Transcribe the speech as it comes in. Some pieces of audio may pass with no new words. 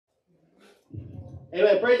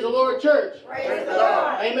Amen. Praise the Lord, church. Praise the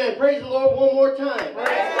Lord. Amen. Praise the Lord one more time.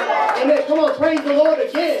 Praise the Lord. Amen. Come on, praise the Lord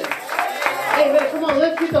again. Amen. Come on,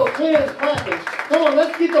 let's get those hands clapping. Come on,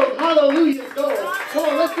 let's get those hallelujahs going. Come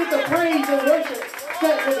on, let's get the praise and worship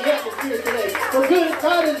set for the atmosphere today. For good,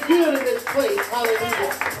 God is good in this place.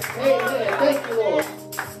 Hallelujah. Amen. Thank you, Lord.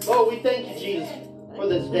 Lord, we thank you, Jesus, for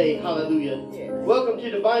this day. Hallelujah. Welcome to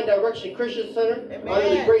Divine Direction Christian Center under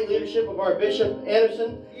the great leadership of our Bishop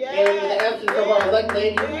Anderson and in the absence of our elect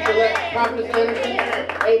lady, elect Prophetess Anderson.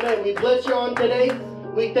 Amen. We bless you on today.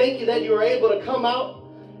 We thank you that you were able to come out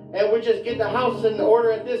and we just get the house in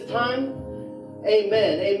order at this time.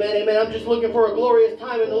 Amen. Amen. Amen. I'm just looking for a glorious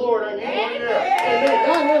time in the Lord. Amen. Amen.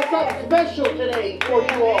 God has something special today for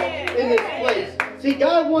you all in this place. See,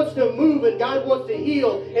 God wants to move and God wants to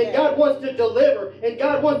heal and God wants to deliver and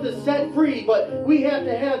God wants to set free, but we have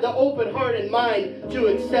to have the open heart and mind to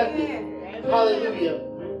accept it. Hallelujah.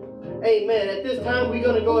 Amen. At this time, we're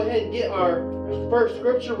going to go ahead and get our first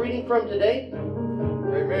scripture reading from today.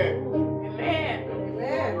 Amen. Amen.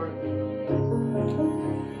 Amen.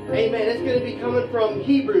 Amen. It's going to be coming from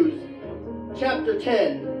Hebrews chapter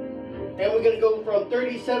 10. And we're going to go from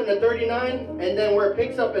 37 to 39. And then where it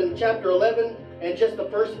picks up in chapter 11 and just the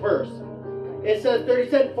first verse. It says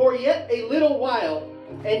 37, for yet a little while,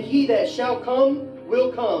 and he that shall come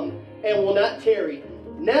will come, and will not tarry.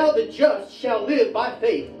 Now the just shall live by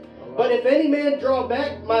faith. But if any man draw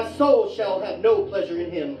back, my soul shall have no pleasure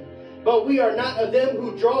in him. But we are not of them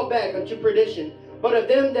who draw back unto perdition, but of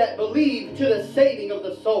them that believe to the saving of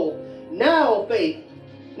the soul. Now faith,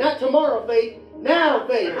 not tomorrow faith, now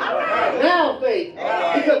faith. Now faith.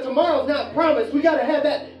 Because tomorrow's not promised. We got to have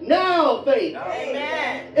that now faith.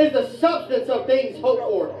 Amen. Is the substance of things hoped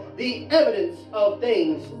for, the evidence of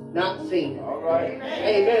things not seen. All right.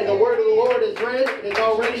 Amen. The word of the Lord is read. It is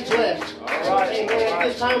already blessed. All right. Amen. At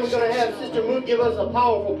this time, we're going to have Sister Moot give us a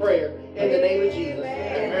powerful prayer in the name of Jesus.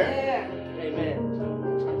 Amen. Amen.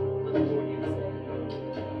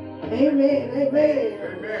 Amen, amen.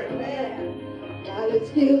 Amen. God,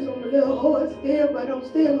 excuse I'm a little hoarse still, but I'm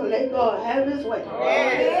still going to let God have his way.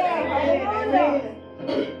 Amen.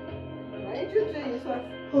 Thank you, Jesus.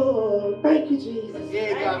 Oh, thank you, Jesus.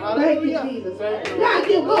 Yeah, God. Thank you, Hallelujah. Jesus. Thank you. God,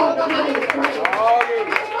 give God the highest praise.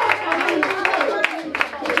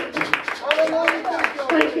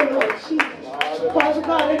 Thank you, Lord Jesus. Father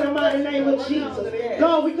God, in the mighty name of Jesus.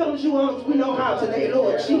 Lord, we come to you as we know how today,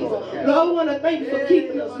 Lord Jesus. Lord, we want to thank you for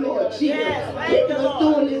keeping us, Lord Jesus. Keeping us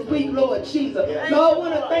during this week, Lord Jesus. Lord, we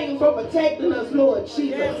want to thank you for protecting us, Lord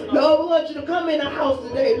Jesus. Lord, we want you to come in the house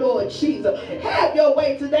today, Lord Jesus. Have your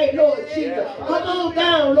way today, Lord Jesus. Come on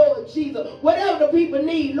down, Lord Jesus. Whatever the people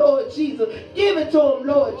need, Lord Jesus, give it to them,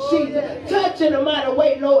 Lord Jesus. Touch in a mighty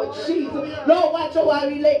way, Lord Jesus. Lord, watch over our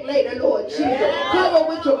elect later, Lord Jesus. Cover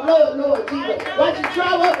with your blood, Lord Jesus. Watch you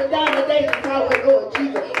travel up and down the daily highway, Lord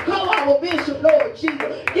Jesus. Cover our bishop, Lord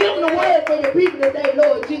Jesus. Give them the word for your people today,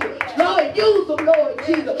 Lord Jesus. Lord, use them, Lord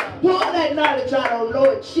Jesus. Pour that knowledge out on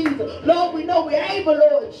Lord Jesus. Lord, we know we're able,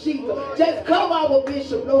 Lord Jesus. Just cover our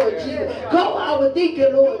bishop, Lord Jesus. Cover our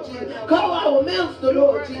deacon, Lord Jesus. Cover our minister,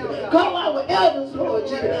 Lord Jesus. Cover our elders, Lord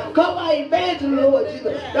Jesus. Cover our evangelists, Lord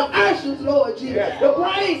Jesus. The ushers, Lord Jesus. The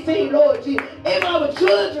praise team, Lord Jesus. And our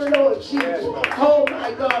children, Lord Jesus. Oh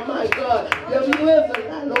my God, my God. There you is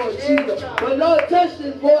a Lord Jesus. But Lord, touch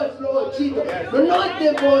this voice, Lord Jesus. Anoint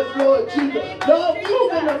this voice, Lord Jesus. Lord,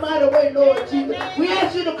 move in a mighty way, Lord Jesus. We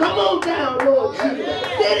ask you to come on down, Lord Jesus.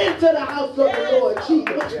 Get into the house of the Lord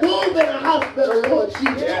Jesus. Move in the hospital, Lord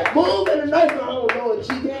Jesus. Move in the nursing home, Lord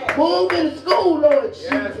Jesus. Move in the school, Lord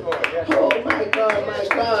Jesus. Oh my God, my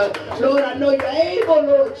God. Lord, I know you're able,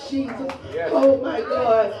 Lord Jesus. Oh my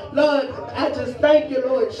God. Lord, I just thank you,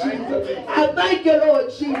 Lord Jesus. I thank you, Lord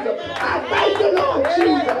Jesus. I thank you, Lord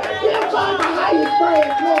Jesus. Give God the highest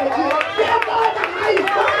praise, Lord Jesus. Give God the highest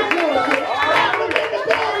praise, Lord Jesus. Grab him in the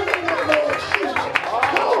building, Lord Jesus.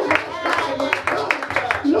 Oh my God.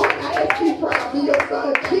 Lord, I ask you praise in your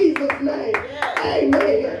son Jesus' name.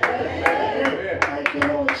 Amen. Thank you,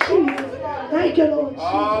 Lord Jesus. Thank you, Lord Jesus.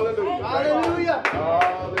 Hallelujah.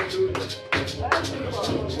 Hallelujah.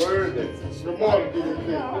 Worthy. Good morning, DDCC.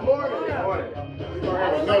 Good morning. Good morning. We're going to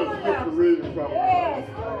have another scripture reading from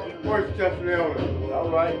 1 Thessalonians. All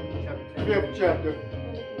right. 5th chapter,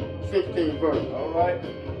 16th verse. All right.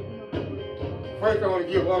 First, I want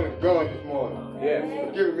to give honor to God this morning. Yes.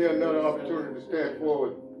 For giving me another opportunity to stand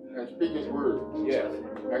forward and speak His word. Yes.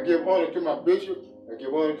 I give honor to my bishop. I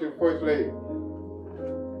give honor to the First Lady.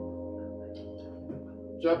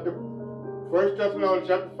 1 Thessalonians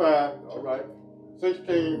chapter 5. All right.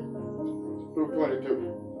 16 through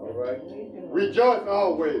 22. All right. Rejoice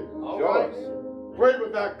always. Rejoice. Great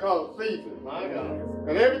was thy cause season. My God.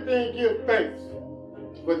 And everything give thanks.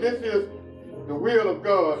 For this is the will of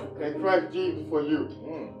God in Christ Jesus for you.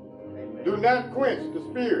 Do not quench the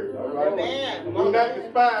spirit. Amen. Do not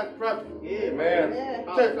despise prophecy. Amen.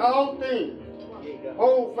 Test all things.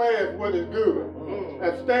 Hold fast what is good.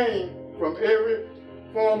 Abstain from every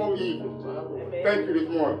form of evil. Thank you this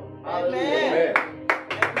morning. Amen.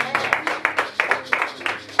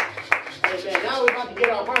 Amen. Now we're about to get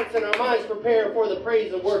our hearts and our minds prepared for the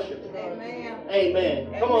praise and worship. Amen. Amen.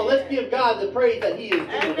 Come on, let's give God the praise that He is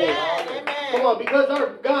due today. Amen. Come on, because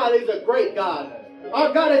our God is a great God.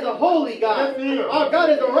 Our God is a holy God. Our God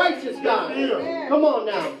is a righteous God. Come on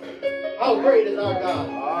now. How great is our God?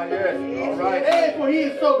 Ah, yes. All right. Hey, for He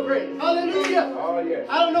is so great. Hallelujah. Oh, yes.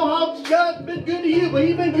 I don't know how God's been good to you, but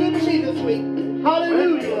He's been good to me this week.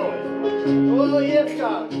 Hallelujah. Oh, yes,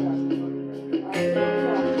 God.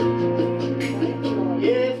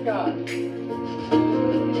 Yes, God.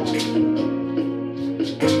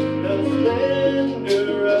 The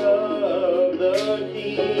splendor of the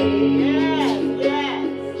King. Yes.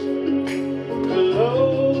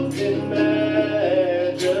 Clothed in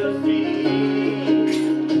majesty.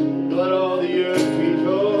 Let all the earth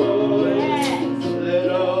rejoice. Let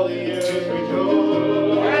all the earth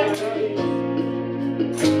rejoice.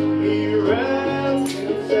 He wraps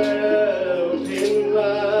Himself in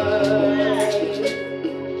light,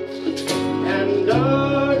 and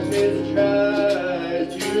darkness tries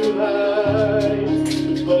to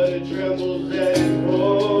hide, but it trembles at His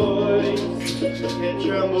voice. It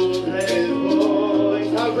trembles at His voice.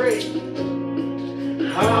 How great!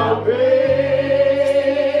 How great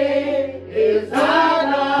is our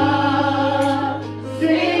God?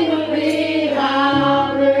 Sing with me,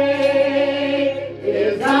 how great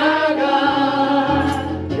is our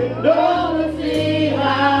God? And all will see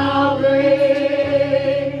how great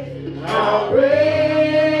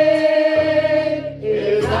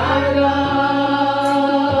is our God.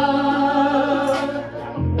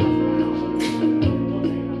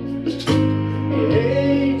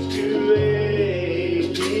 Age to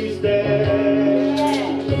age He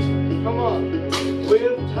stands. Come on.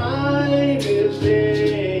 With time is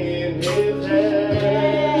in His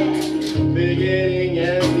hand. Beginning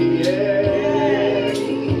and the end.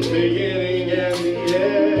 Beginning and the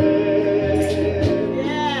end.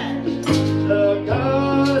 The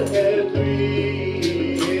Godhead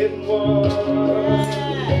three in one.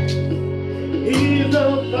 He's the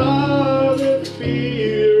Father,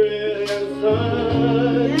 Spirit, and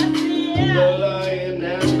Son. The Lion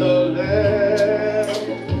and the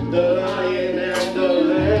Lamb. The Lion and the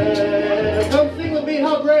Lamb. Come sing with me,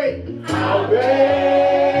 how great? How great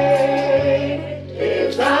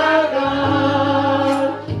is our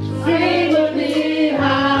God? Sing with me,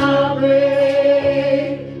 how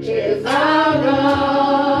great is our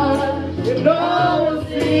God? And all will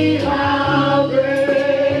see how great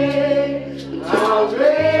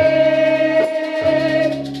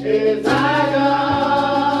is our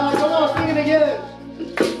God. Come on, sing it again.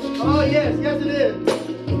 Oh, yes, yes it is.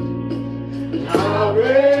 How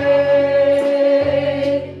great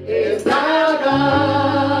is our God?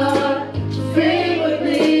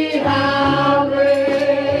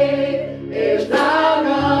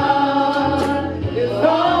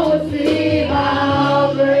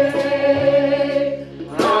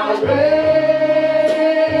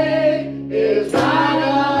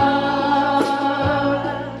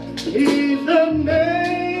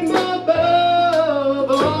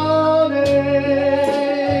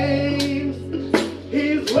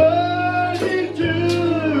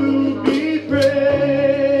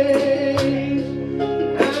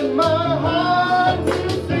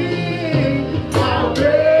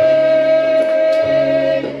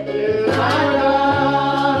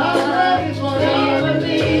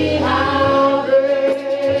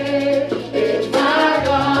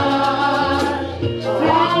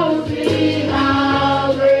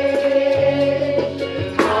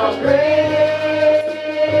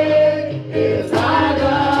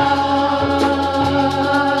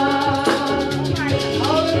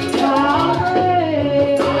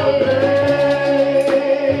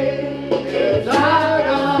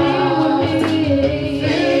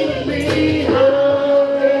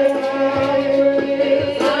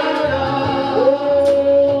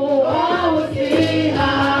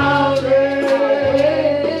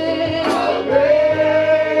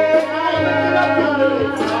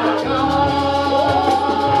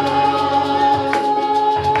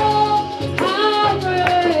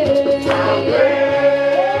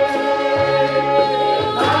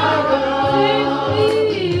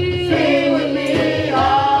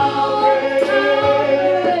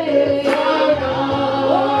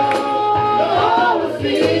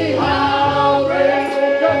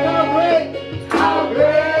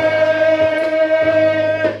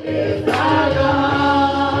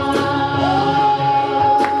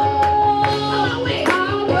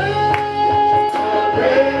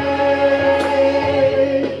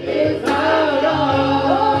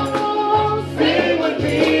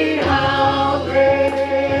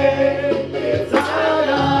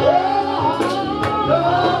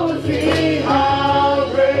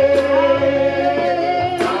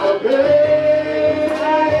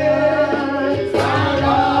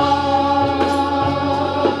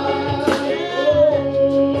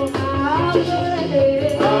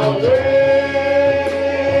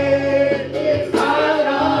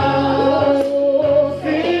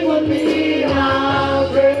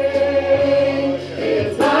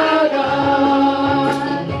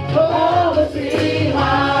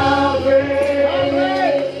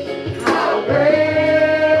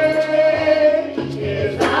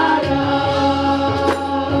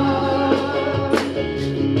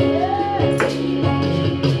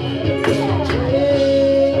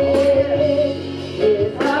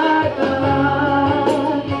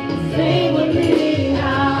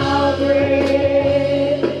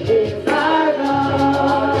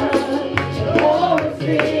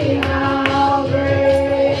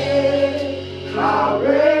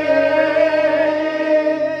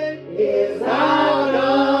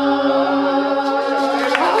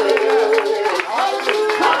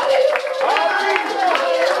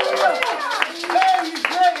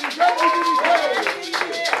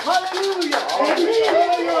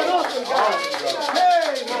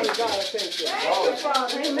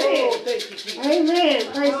 Amen.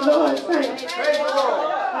 Amen. Praise the Lord. Saints.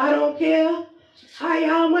 I don't care how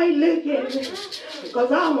y'all might look at me,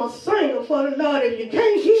 because I'm a singer for the Lord. If you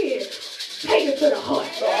can't hear it, take it to the heart.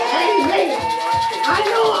 Amen. I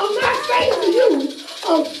know I'm not saying to you,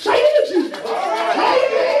 I'm saying to Jesus.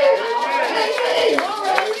 Amen. Amen.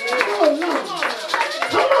 Oh, Lord.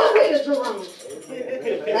 Come on with it, Jerome.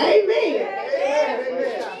 Amen.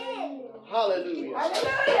 Hallelujah.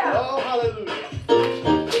 Oh,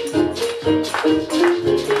 hallelujah.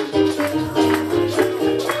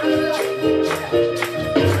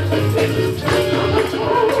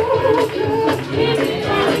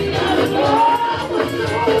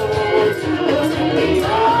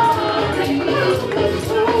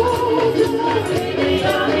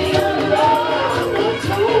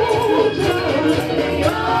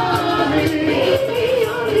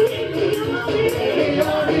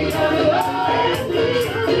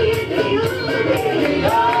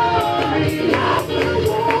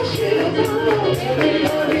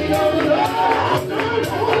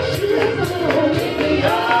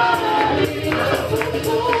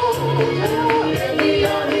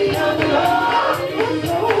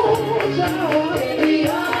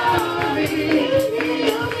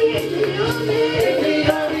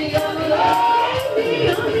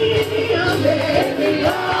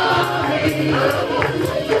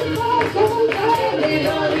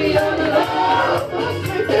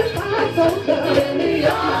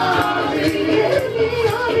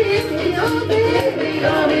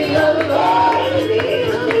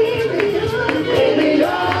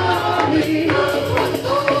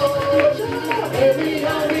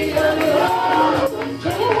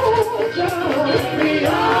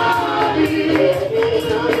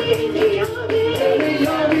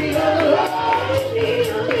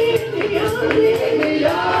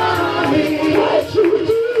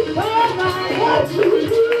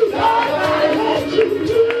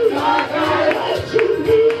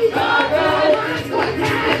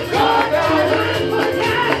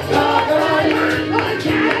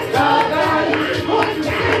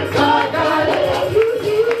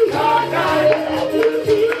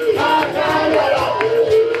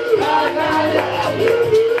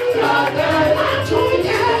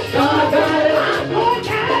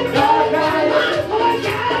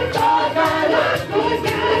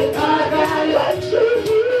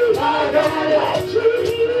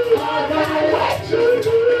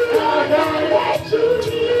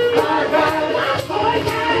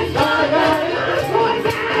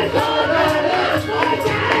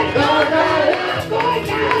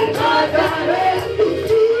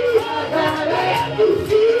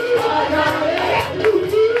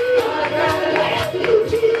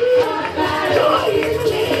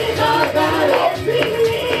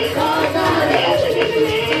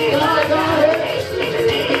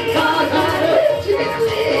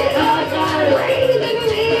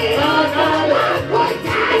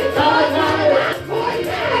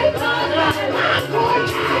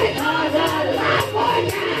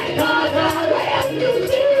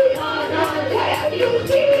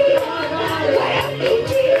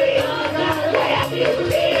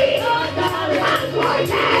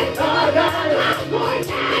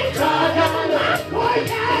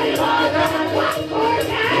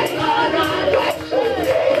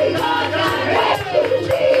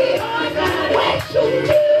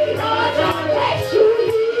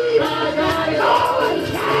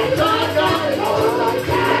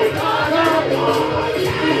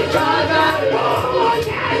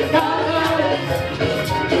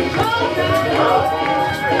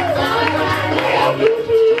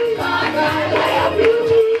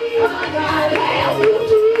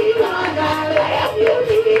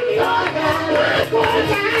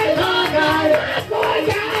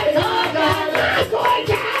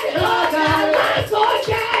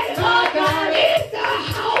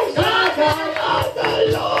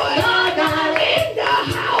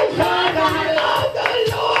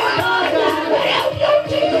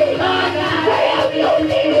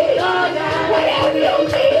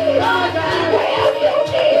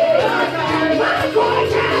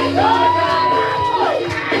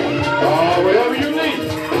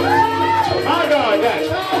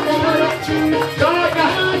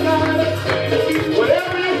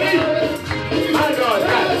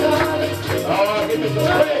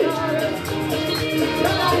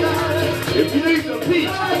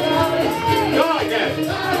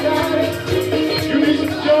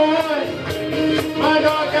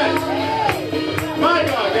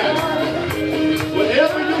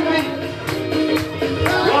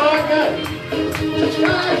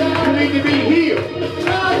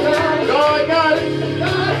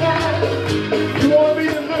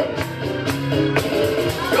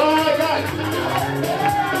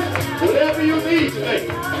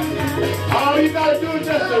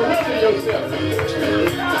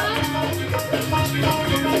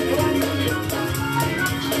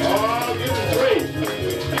 Oh, give him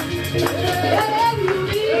praise.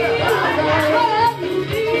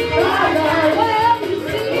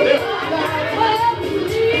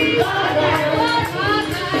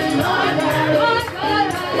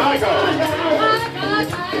 My God.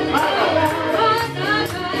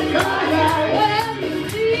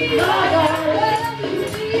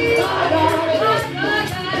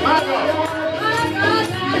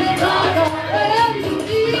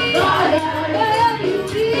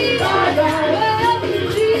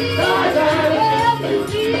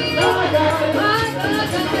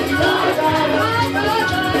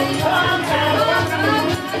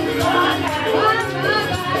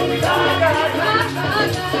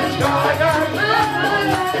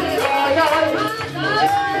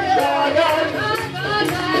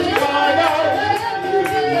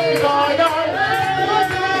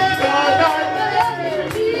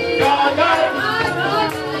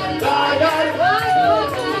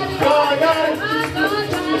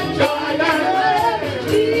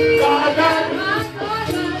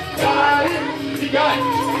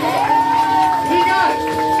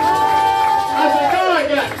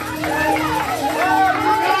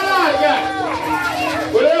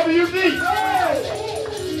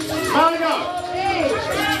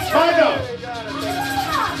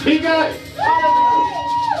 He got it.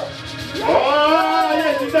 Oh,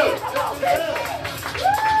 yes, he does.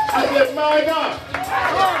 I said, my God.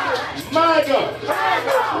 My God.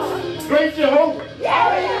 Great Jehovah.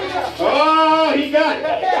 Oh, he got it.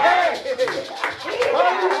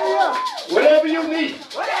 Whatever you need.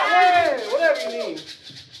 Whatever you need.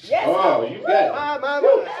 Oh, you got it. My.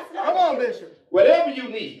 Come on, Bishop. Whatever you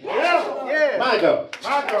need. Yeah. My God.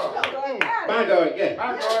 My God. My God, yeah.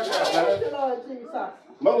 My God.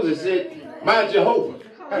 Moses said, my Jehovah.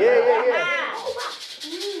 Yeah.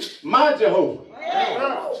 My Jehovah.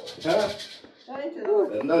 Huh?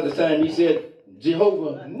 Another time he said,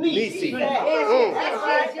 Jehovah Nisi. Yeah.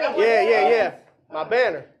 My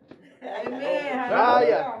banner. Amen.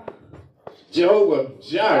 Yeah. Jehovah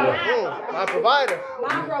Jireh. My provider.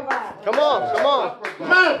 My provider. Come on.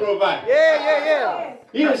 My provider. Yeah.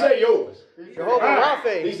 He didn't say yours. Jehovah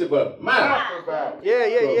Rapha. He said, but my Yeah. provider.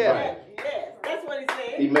 Yes, that's what he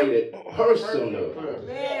said. He made it personal.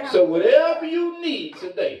 So whatever you need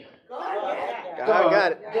today, God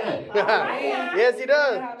got it. got it. Yes, he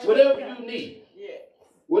does. Whatever you need,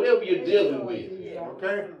 whatever you're dealing with,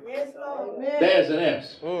 Okay. there's an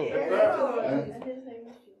answer.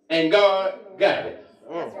 And God got it.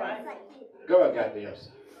 God got the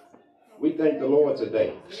answer. We thank the Lord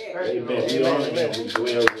today. Amen. We honor him who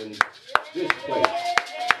dwells in this place.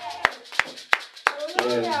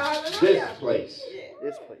 In this place.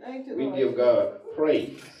 We give God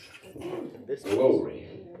praise, glory,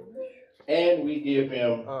 and we give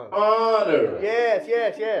him honor. Yes.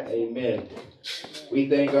 Amen. We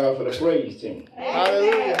thank God for the praise team.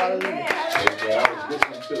 Hallelujah. Amen. I was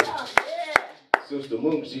listening to Sister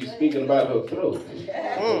Moon. She's speaking about her throat.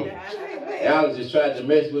 Alice just tried to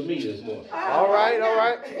mess with me this morning. All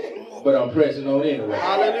right. But I'm pressing on anyway.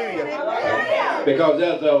 Hallelujah. Because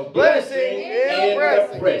there's a blessing in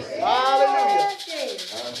the press. Hallelujah.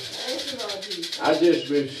 I just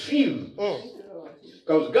refuse.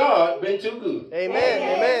 Because God been too good.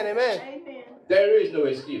 Amen. There is no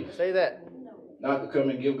excuse Say that. not to come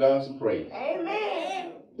and give God some praise.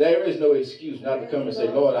 Amen. There is no excuse not to come and say,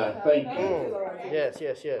 Lord, I thank you Yes.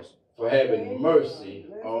 for having mercy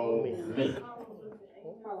on me.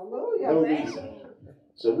 No reason.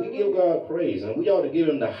 So we give God praise, and we ought to give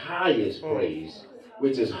him the highest praise,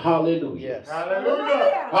 which is hallelujah. Yes.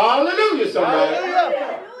 Hallelujah. Hallelujah, somebody.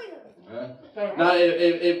 Hallelujah. Now,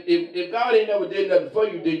 if God ain't never did nothing for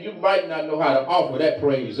you, then you might not know how to offer that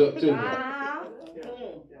praise up to him.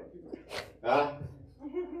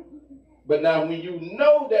 But now when you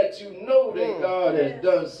know that God has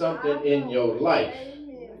done something in your life,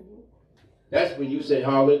 that's when you say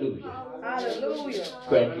hallelujah. Hallelujah.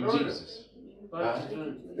 Thank you, Jesus.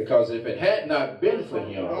 Because if it had not been for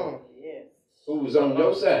him who was on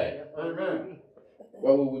your side, Amen.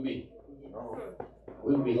 what would we be?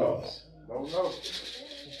 We would be lost.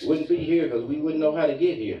 We wouldn't be here because we wouldn't know how to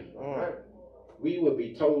get here. We would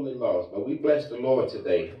be totally lost. But we bless the Lord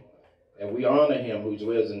today. And we honor him who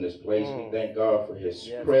dwells in this place. We thank God for his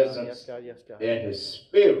presence and his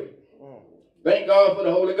spirit. Thank God for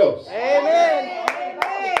the Holy Ghost. Amen.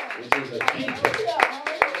 Which is a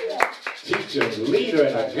teacher, leader,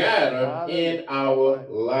 and a guider in our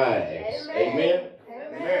lives. Amen.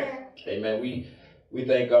 Amen. We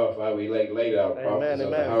thank God for how we laid out prophets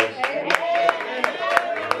of the house.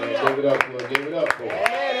 Give it up for her. Give it up for her.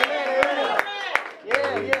 Amen, amen, amen.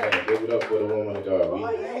 Yeah, yeah. Give it up for the woman of God. We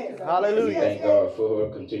Hallelujah. thank God for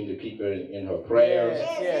her. Continue to keep her in her prayers.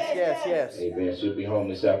 Yes, yes, yes. Amen. She'll be home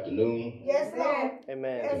this afternoon. Yes, Lord.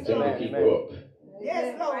 Amen. Continue to keep her up.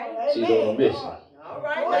 Yes, Lord. She's on a mission. All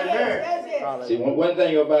right. Yes, yes. See, one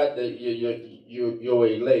thing about your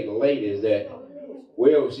lady is that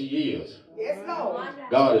wherever she is, Yes, Lord.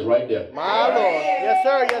 God is right there. My Lord. Yes,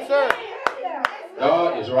 sir. Yes, sir.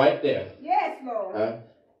 God is right there. Yes, Lord.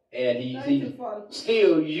 And he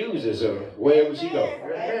still uses her wherever she goes.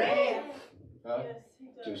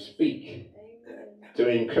 To speak, to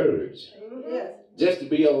encourage, just to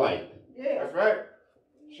be a light That's right.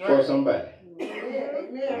 for somebody.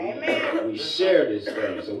 Amen. We share this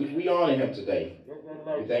thing, so we honor him today.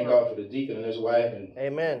 We thank God for the deacon and his wife, and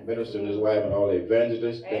Amen. minister and his wife, and all the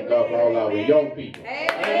evangelists. Thank God for all our young people.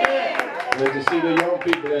 Amen. Good to see the young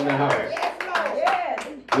people in the house. Yes, Lord. Yes.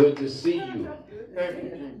 Good to see you. Thank you,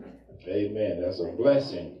 Jesus. Amen. That's a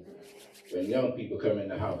blessing when young people come in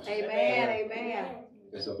the house. Amen. Amen.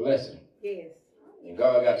 It's a blessing. Yes. And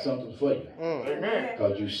God got something for you. Amen.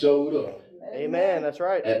 Because you showed up Amen. That's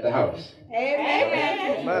right. at the house.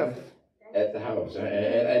 Amen. Amen. At the house.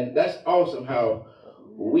 And that's awesome how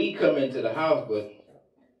we come into the house, but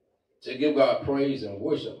to give God praise and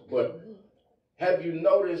worship. But have you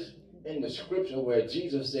noticed in the scripture where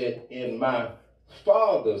Jesus said, in my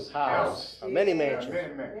Father's house, Many mansions.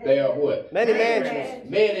 there are what? Many mansions.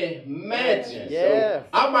 Many mansions. Yeah. So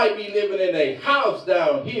I might be living in a house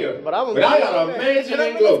down here, But I got a mansion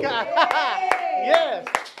in glory. Yes.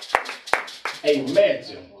 A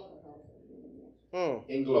mansion Mm.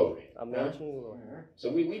 in glory. A mansion in glory.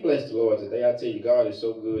 So we bless the Lord today. I tell you, God is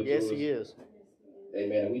so good. Yes, to us. He is.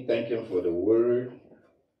 Amen. And we thank him for the word.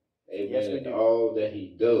 Amen. Yes, we and do. all that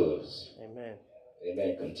he does. Amen.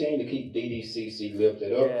 Amen. Continue to keep DDCC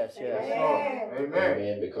lifted up. Yes, yes. Amen.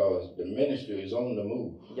 Amen. Because the ministry is on the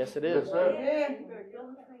move. Yes, it is.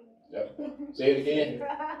 Yep. Say it again.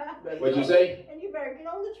 What'd you say? And you better get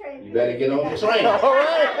on the train. You better get on the train. All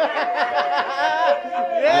right.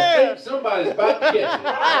 I Yes. think somebody's about to get it.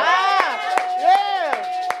 Yes.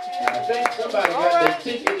 I think somebody got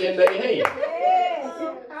their ticket in their hand.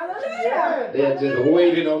 Hallelujah. They're just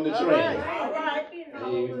waiting on the All train. right.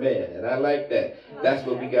 Amen. And I like that. That's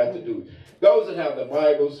what we got to do. Those that have the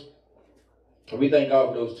Bibles, we thank God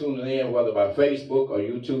for those tuning in, whether by Facebook or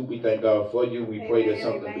YouTube. We thank God for you. We pray that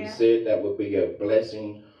something be said that will be a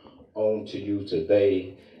blessing on to you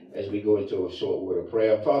today as we go into a short word of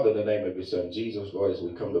prayer. Father, in the name of your Son, Jesus, Lord, as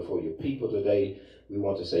we come before your people today, we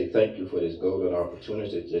want to say thank you for this golden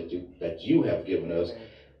opportunity that you have given us.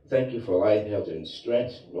 Thank you for life, health, and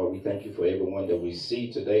strength. Lord, we thank you for everyone that we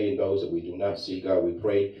see today and those that we do not see. God, we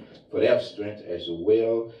pray for their strength as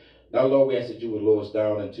well. Now, Lord, we ask that you would lower us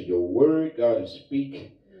down into your word, God, and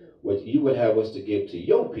speak what you would have us to give to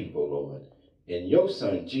your people, Lord. In your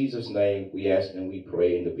Son, Jesus' name, we ask and we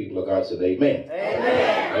pray. And the people of God said, amen.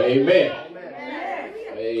 Amen. Amen. Amen.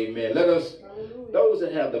 Amen. Let us, those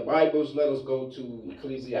that have the Bibles, let us go to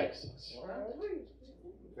Ecclesiastes.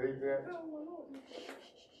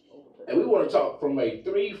 And we want to talk from a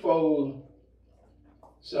threefold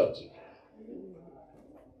subject.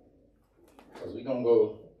 Because we're going to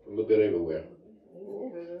go a little bit everywhere.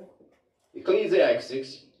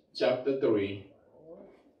 Ecclesiastes chapter 3.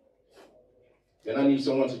 Then I need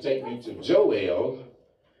someone to take me to Joel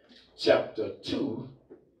chapter 2,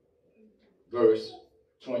 verse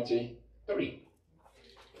 23.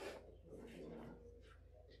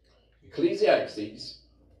 Ecclesiastes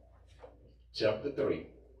chapter 3.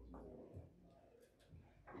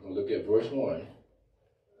 We're going to look at verse 1.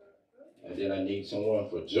 And then I need someone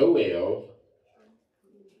for Joel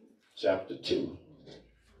chapter 2,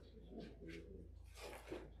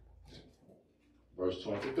 verse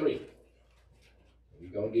 23.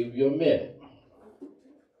 We're going to give you a minute.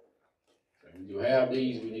 When you have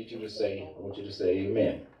these, we need you to say, I want you to say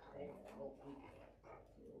amen.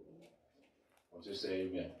 I want you to say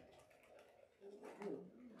amen.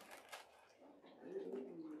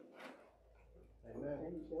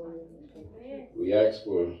 We ask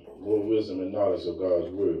for more wisdom and knowledge of God's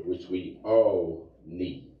word, which we all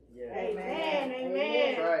need. Amen.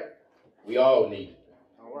 Amen. That's right. We all need it.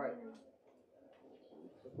 All right.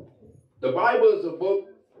 The Bible is a book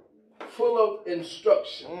full of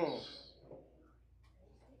instructions.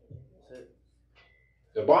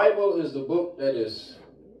 The Bible is the book that is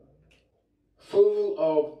full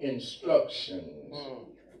of instructions.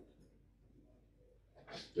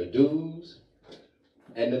 The do's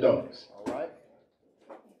and the don'ts. All right.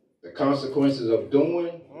 The consequences of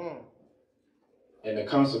doing and the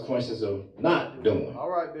consequences of not doing. All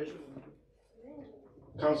right, Bishop.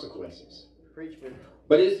 Consequences. Preach, Bishop.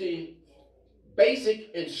 But it's the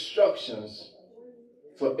basic instructions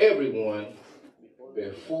for everyone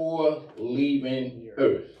before leaving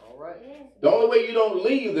earth. All right. The only way you don't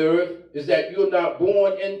leave the earth is that you're not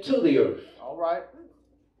born into the earth. All right.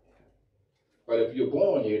 But if you're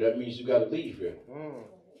born here, that means you got to leave here. Mm.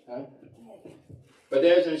 But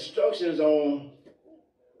there's instructions on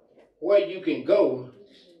where you can go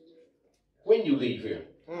when you leave here.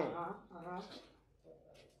 Mm.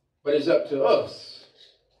 But it's up to us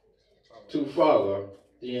to follow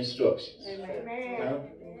the instructions. Amen.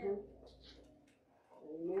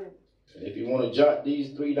 And if you want to jot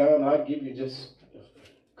these 3 down, I'll give you just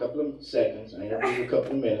a couple of seconds. I ain't gonna give you a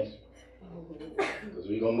couple of minutes because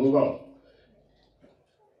we're gonna move on.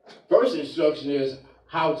 First instruction is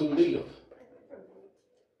how to live.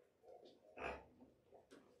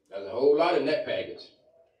 There's a whole lot in that package.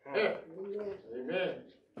 Yeah. Amen.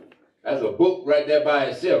 That's a book right there by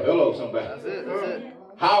itself. Hello, somebody. That's it. That's it.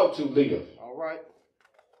 How to live. All right.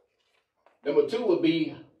 Number 2 would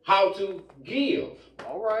be how to give.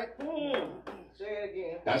 All right. Say it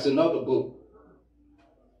again. That's another book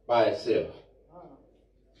by itself.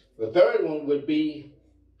 The third one would be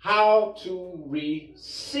how to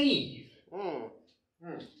receive. Mm.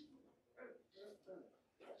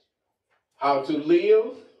 How to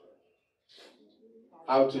live,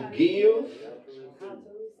 how to give,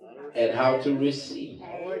 and how to receive.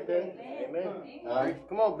 All right then. Amen.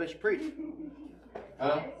 Come on, Bishop. Preach.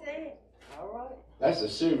 Huh? That's a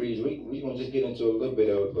series. We're going to just get into a little bit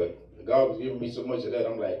of it, but God was giving me so much of that,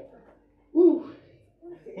 I'm like, woo.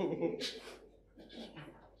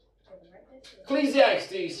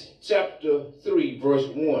 Ecclesiastes chapter 3, verse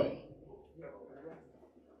 1.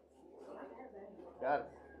 Got it.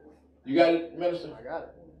 You got it, Minister? I got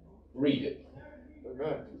it. Read it.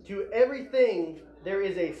 Amen. To everything there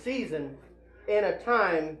is a season and a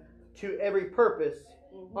time to every purpose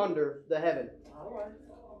under the heaven.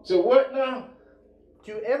 So what now?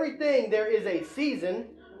 To everything there is a season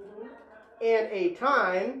and a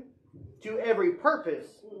time to every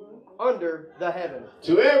purpose under the heaven.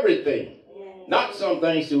 To everything. Not some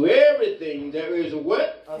things, to everything there is a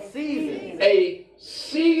what? A season. A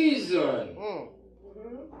season. Mm.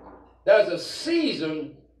 There's a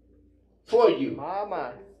season for you.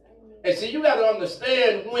 My. And see, you got to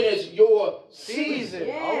understand when it's your season.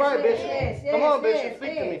 Season. All right, Bishop. Come on, Bishop.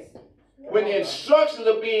 Speak to me. When the instructions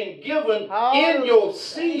are being given in your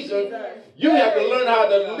season, you have to learn how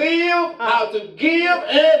to live, how to give,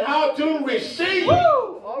 and how to receive.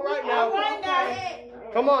 All right now.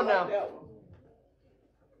 Come on now.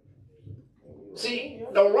 See,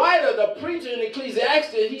 the writer, the preacher in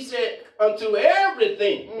Ecclesiastes, he said, unto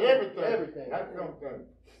everything. Everything. Not something.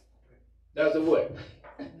 That's a what?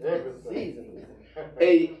 Everything. Season.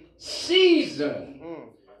 A season.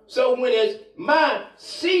 So when it's my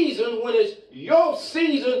season, when it's your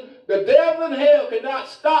season, the devil in hell cannot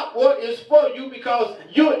stop what is for you because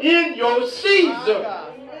you're in your season.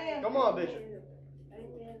 Come on, Bishop.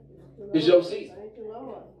 It's your season.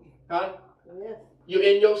 Huh? You're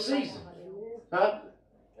in your season. Huh?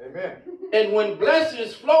 Amen. And when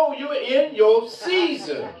blessings flow, you're in your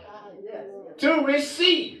season to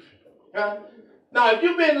receive. Huh? Now, if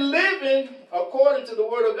you've been living according to the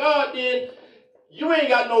word of God, then you ain't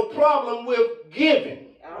got no problem with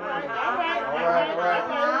giving.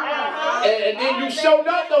 And then you sure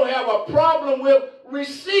enough don't have a problem with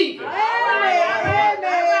receiving.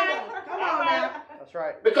 That's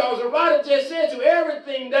right. Because the writer just said to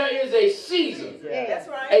everything there is a season. Yeah. That's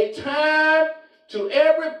right. A time to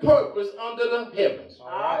every purpose under the heavens. All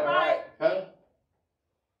right. Huh?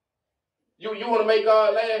 You want to make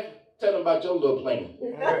God laugh? Tell him about your little plan.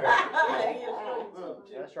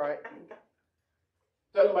 That's right.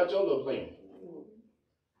 Tell him about your little plan.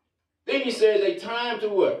 Then he says a time to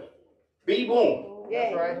what? Be born.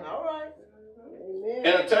 That's right. All right.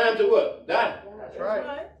 And a time to what? Die. That's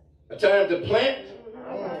right. A time to plant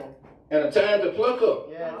and a time to pluck up.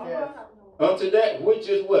 Yes, yes. Unto that which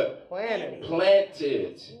is what? Planning.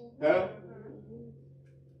 Planted. Huh?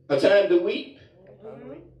 A time to weep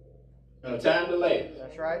and a time to laugh.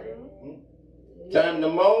 That's right. Time to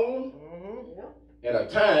moan and a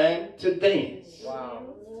time to dance. Wow.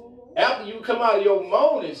 After you come out of your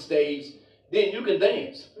moaning stage, then you can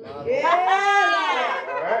dance. All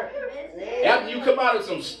right. After you come out of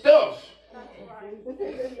some stuff,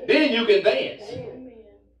 then you can dance.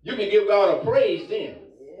 You can give God a praise then.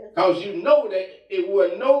 Because you know that it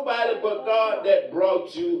was nobody but God that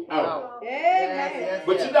brought you out. Yes,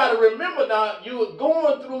 But you got to remember now, you are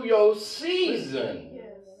going through your season.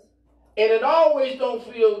 And it always don't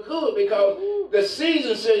feel good because the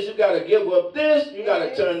season says you got to give up this, you got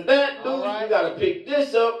to turn that loose, you got to pick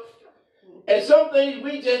this up. And some things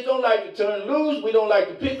we just don't like to turn loose. We don't like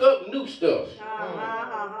to pick up new stuff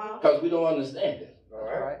because we don't understand it. All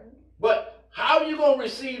right. But how are you going to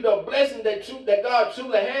receive the blessing that God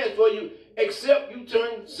truly has for you except you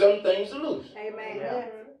turn some things loose? Amen. Yeah.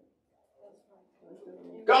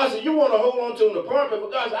 God said, you want to hold on to an apartment,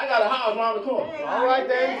 but God said, I got a house around the corner. All right,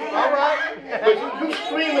 then. All right. But you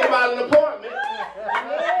screaming about an apartment.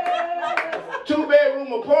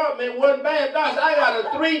 2-bedroom apartment, 1 bath. God said, I got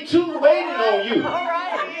a 3-2 waiting on you. All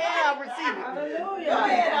right. Yeah, I receive it. Hallelujah.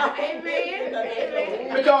 Amen.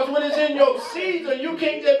 Amen. Because when it's in your season, you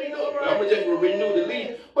can't just be, I'm going to just renew the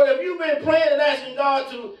lease. But if you've been praying and asking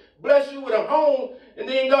God to bless you with a home, and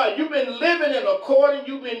then God, you've been living in according,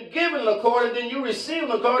 you've been giving according, then you receive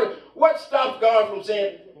according, what stops God from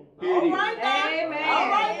saying, here it is? Amen. All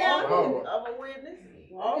right now. Of a witness.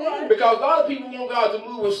 All right. Because a lot of people want God to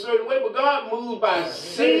move a certain way, but God moves by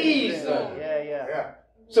season. Yeah.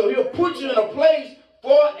 So he'll put you in a place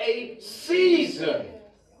for a season.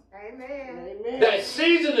 Amen. That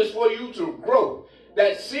season is for you to grow.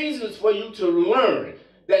 That season is for you to learn.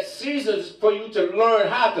 That season is for you to learn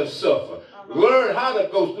how to suffer. Learn how to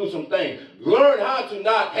go through some things. Learn how to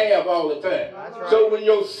not have all the time. Right. So when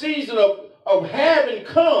your season of having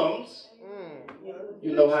comes,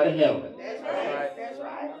 you know how to handle it. That's right. That's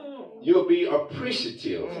right. You'll be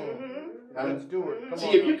appreciative. Let's do it. Come See,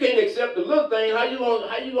 on if now. you can't accept the little thing, how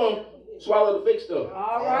you gonna swallow the big stuff?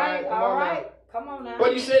 All right. All right. Come on now.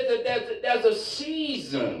 But he said that there's a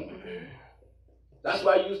season. That's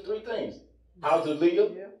why I use 3 things: how to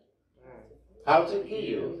live, how to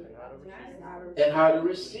give, and how to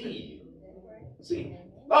receive. See,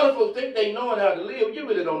 a lot of folks think they know how to live. You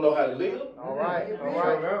really don't know how to live. All right.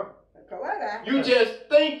 You just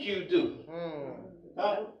think you do.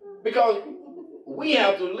 Because we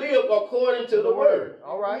have to live according to the word.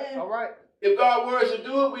 All right. If God wants to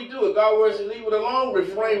do it, we do it. God wants to leave it alone,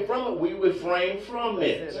 refrain from it, we refrain from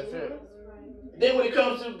it. That's it. Then when it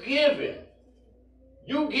comes to giving,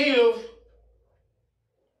 you give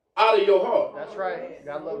out of your heart. That's right.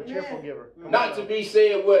 God love a cheerful giver. Come Not on to now. be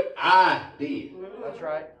saying what I did. That's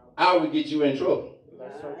right. I would get you in trouble.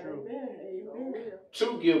 That's so true.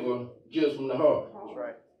 True giver gives from the heart. That's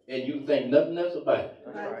right. And you think nothing else about it.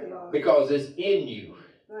 That's right. Because it's in you.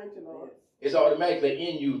 Thank you, Lord. It's automatically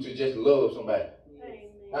in you to just love somebody.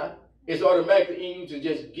 Huh? It's automatically in you to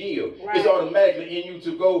just give. Right. It's automatically in you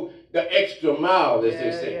to go the extra mile, as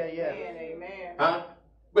they say. Amen. Huh?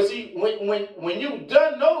 But see, when you've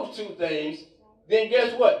done those 2 things, then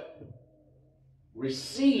guess what?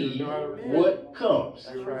 Receive what comes.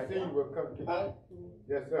 You receive what comes to you. Huh?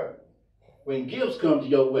 Yes, sir. When gifts come to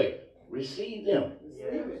your way, receive them.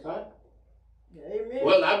 Huh? Amen.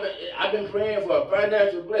 Well, I've been praying for a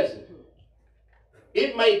financial blessing.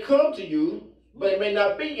 It may come to you, but it may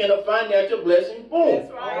not be in a financial blessing form.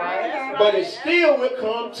 That's right. That's But right. it still will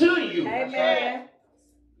come to you. Amen.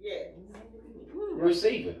 Yeah.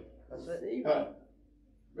 Receive it. That's it. Huh?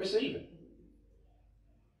 Receive it.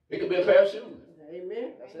 It could be a pair of shoes.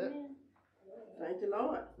 Amen. That's it. Thank you,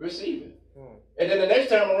 Lord. Receive it. And then the next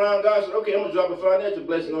time around, God said, okay, I'm going to drop a financial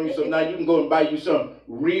blessing on you, so now you can go and buy you something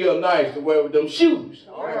real nice to wear with them shoes.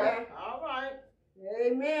 All right. All right.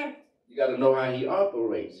 Amen. You got to know how he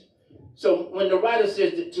operates. So when the writer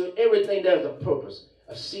says that to everything there's a purpose,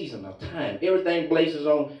 a season, a time, everything blazes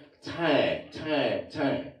on time.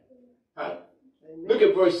 Huh? Look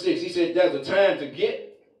at verse 6. He said there's a time to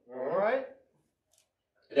get. All right.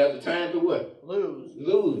 There's a time to what?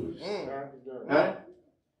 Lose. Huh?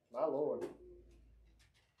 My Lord.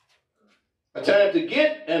 A time to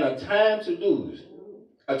get and a time to lose.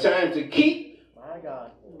 A time to keep My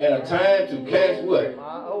God. and a time to cast what?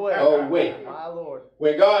 Away. My Lord.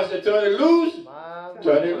 When God said turn it loose, My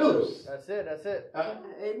turn it loose. That's it. Huh?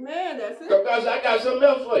 Amen. That's it. Because God said, I got something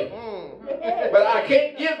else for you. But I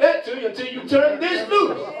can't give that to you until you turn this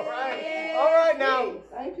loose. All right now.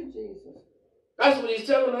 Thank you, Jesus. That's what he's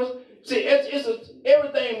telling us. See,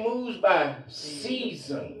 everything moves by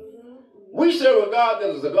season. We serve a God that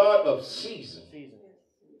is a God of season.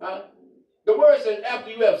 Huh? The word says after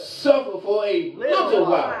you have suffered for a little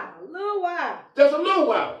while. Little while. Just a little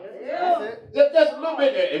while. That's it. Just a little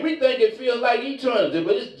bit. And we think it feels like eternity,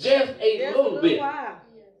 but it's just a little bit. While.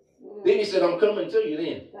 Then he said, I'm coming to you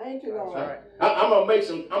then. Thank you, Lord. All right. I'm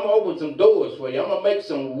gonna open some doors for you. I'm gonna make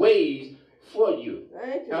some ways for you.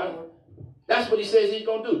 Thank you, Huh? Lord. That's what he says he's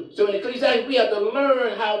gonna do. So in Ecclesiastes, we have to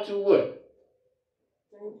learn how to what?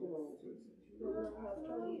 Thank you, Lord.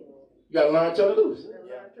 You gotta learn how to turn it loose.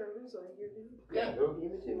 Yeah.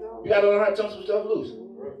 You got to learn how to turn some stuff loose.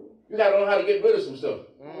 You got to learn how to get rid of some stuff.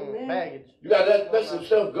 Baggage. You got to let some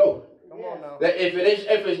stuff go. Come on now. That if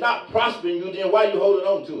it's not prospering you, then why you holding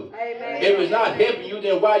on to it? Amen. If it's not helping you,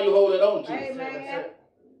 then why you holding on to it? Amen.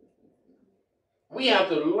 We have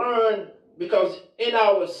to learn, because in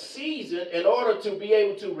our season, in order to be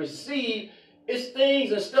able to receive, it's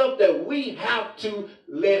things and stuff that we have to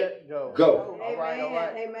let go. All right, all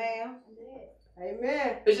right. Amen.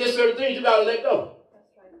 Amen. It's just certain things you got to let go.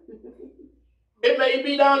 It may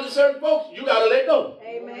be down to certain folks, you got to let go.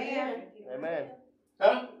 Amen. Amen.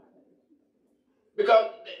 Huh?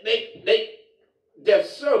 Because their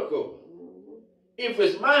circle, if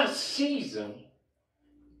it's my season,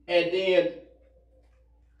 and then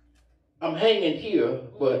I'm hanging here,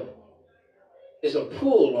 but it's a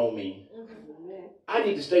pull on me, I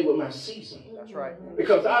need to stay with my season. That's right.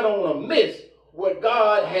 Because I don't want to miss what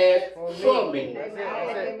God has for me.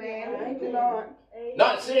 Amen. Thank you, Lord.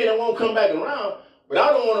 Not saying it won't come back around, but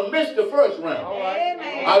I don't want to miss the first round. All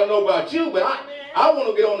right. I don't know about you, but I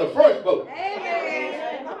want to get on the first boat.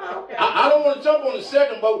 Amen. Come on. I don't want to jump on the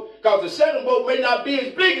second boat, because the second boat may not be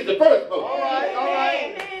as big as the first boat. All right, all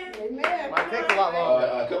right. Amen. Might take a lot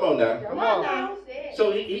longer. Come on now. Come on.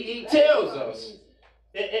 So he tells us,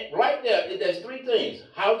 right there, there's three things: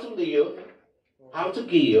 how to live, how to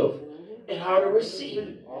give, and how to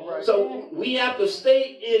receive. All right. So we have to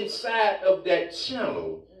stay inside of that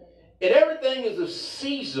channel. And everything is a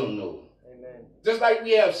seasonal. Amen. Just like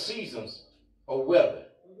we have seasons of weather.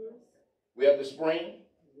 We have the spring.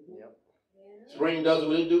 Yep. Spring does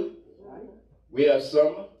what it do. We have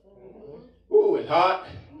summer. Ooh, it's hot.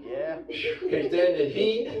 Yeah. Can't stand the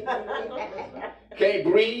heat. Can't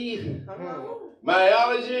breathe. My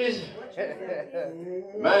allergies.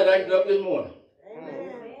 Mine acting up this morning.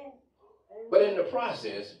 But in the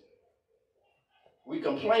process, we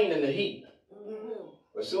complain in the heat.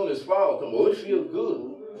 As soon as fall comes, oh, it feels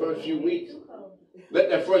good. First few weeks. Let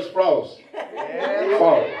that first frost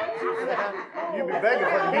fall. You be begging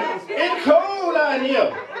for the heat. It's cold out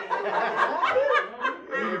here.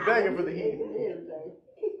 You be begging for the heat.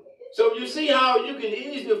 So you see how you can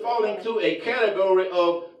easily fall into a category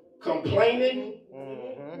of complaining.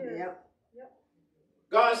 Yep.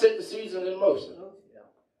 God set the seasons in motion.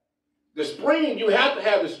 The spring, you have to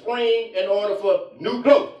have the spring in order for new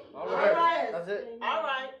growth. All right. That's it. All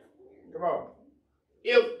right. Come on.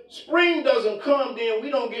 If spring doesn't come, then we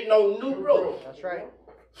don't get no new growth. That's right.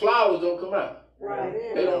 Flowers don't come out. Right.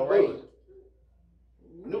 They don't bud.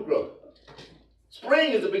 New growth.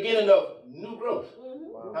 Spring is the beginning of new growth.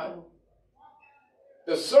 Huh?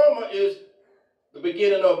 The summer is the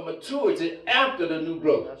beginning of maturity after the new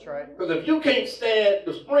growth. That's right. Because if you can't stand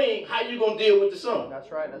the spring, how you going to deal with the summer?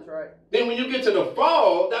 That's right. That's right. Then when you get to the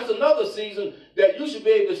fall, that's another season that you should be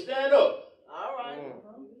able to stand up All right.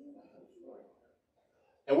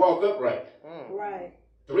 and walk upright. Right.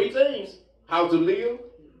 Three things: how to live,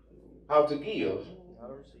 how to give,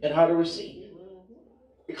 and how to receive.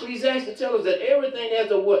 Ecclesiastes tells us that everything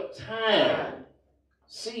has a what? Time,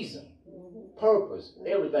 season, purpose,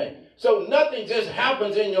 everything. So nothing just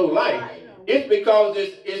happens in your life. It's because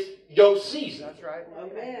it's your season. That's right.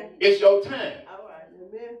 Amen. It's your time. All right.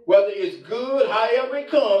 Amen. Whether it's good, however it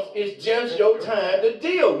comes, it's just your time to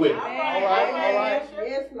deal with it. All right. All right.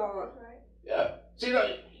 Yes, Lord. Yeah. See,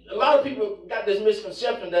 a lot of people got this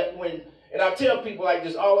misconception that and I tell people like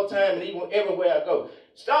this all the time, and even everywhere I go,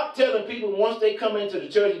 stop telling people once they come into the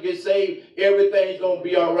church and get saved, everything's going to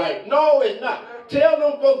be all right. No, it's not. Tell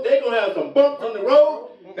them folks they're going to have some bumps on the road.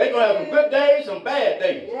 They're going to have some good days, some bad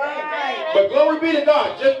days. Right. But glory be to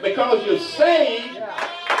God, just because you're saved,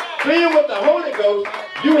 filled with the Holy Ghost,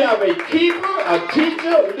 you have a keeper, a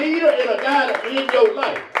teacher, leader, and a guide in your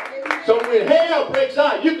life. So when hell breaks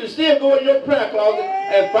out, you can still go in your prayer closet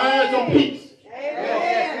and find some peace.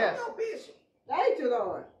 Amen. Thank you,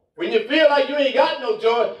 Lord. When you feel like you ain't got no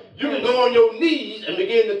joy, you can go on your knees and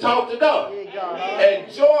begin to talk to God.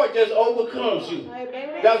 And joy just overcomes you.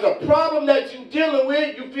 There's a problem that you're dealing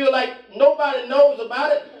with. You feel like nobody knows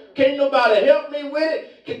about it. Can't nobody help me with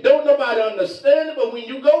it. Don't nobody understand it. But when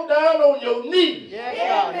you go down on your knees and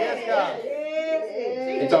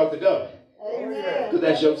talk to God, because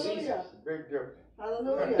that's your season. Big difference.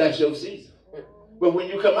 Hallelujah. That's your season. But when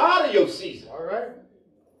you come out of your season, All right.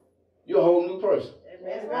 you're a whole new person.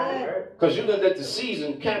 That's right. Because you didn't let the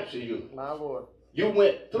season capture you. My Lord. You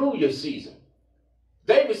went through your season.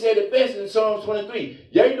 David said it best in Psalms 23.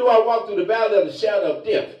 Yea, though I walk through the valley of the shadow of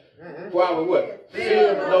death, for I will what?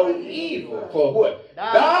 Fear no evil. For what?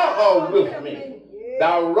 Thou art with me.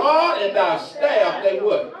 Thy rod and thy staff, they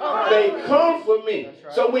what? They comfort me.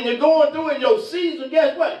 So when you're going through in your season,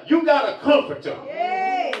 guess what? You got a comforter.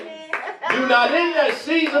 You're not in that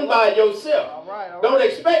season by yourself. Don't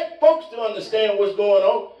expect folks to understand what's going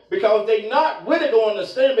on, because they not really going to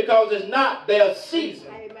understand, because it's not their season.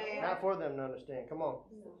 Not for them to understand. Come on.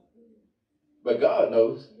 But God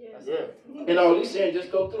knows. And all he's saying,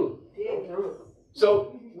 just go through.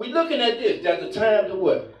 So we're looking at this. That's the time to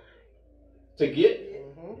what? To get,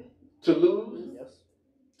 to lose,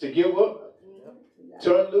 to give up,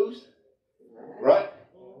 turn loose. Right?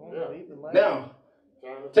 Now,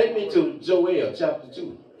 take me to Joel chapter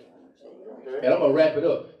 2. And I'm going to wrap it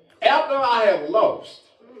up. After I have lost,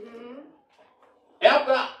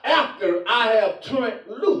 after I have turned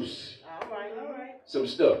loose some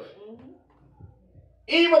stuff,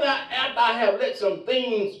 even after I have let some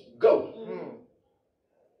things go,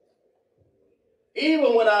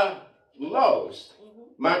 even when I lost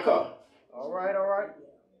my car, All right.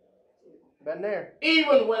 Been there.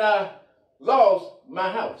 even when I lost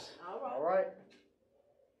my house, All right.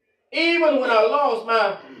 even when I lost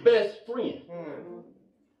my best friend.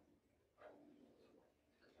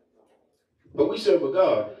 But we serve a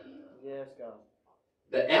God Yes, God.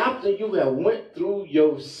 that after you have went through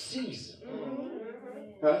your season,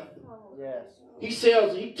 huh? Yes.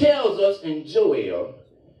 He tells us in Joel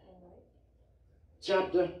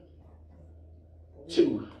chapter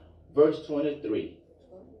 2, verse 23.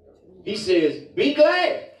 He says, be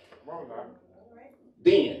glad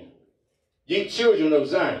then, ye children of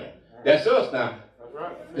Zion. That's us now.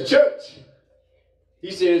 The church. He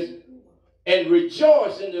says, and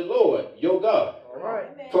rejoice in the Lord your God. All right.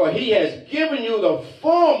 For he has given you the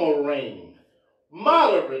former rain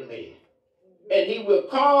moderately, and he will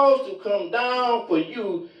cause to come down for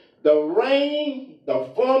you the rain, the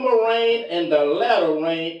former rain, and the latter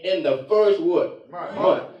rain in the first what?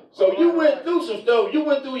 Month. So you went through some stuff. You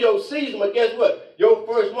went through your season, but guess what? Your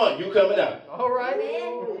first month, you coming out. All right.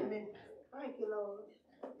 Thank you, Lord.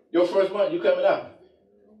 Your first month, you coming out.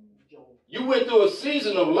 You went through a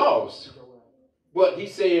season of loss, but he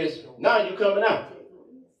says, now you coming out.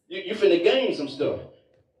 You finna gain some stuff.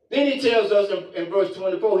 Then he tells us in verse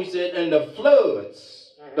 24, he said, and the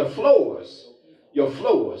floods, the floors, your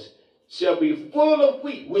floors, shall be full of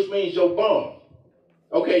wheat, which means your barn.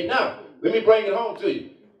 Okay, now, let me bring it home to you.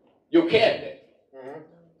 Your cabinet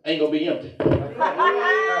ain't going to be empty. All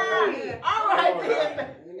right.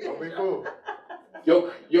 Don't be cool.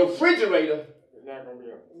 Your refrigerator It's not gonna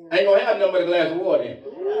be up. ain't going to have nothing but a glass of water in it.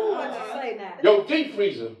 What you say now? Your deep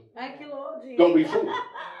freezer Thank you, Lord Jesus. going to be full.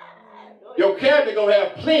 Your cabinet going to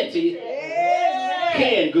have plenty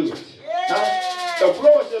canned goods. Huh? The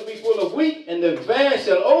floor shall be full of wheat, and the vats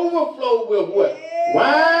shall overflow with what?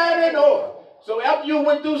 Wine and oil. So after you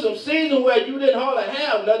went through some season where you didn't hardly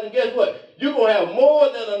have nothing, guess what? You're going to have more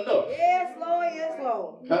than enough. Yes, Lord. Yes,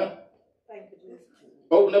 Lord. Huh? Thank you, Jesus.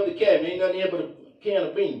 Open up the cabinet. Ain't nothing here but a can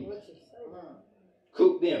of beans.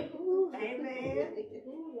 Cook them. Amen.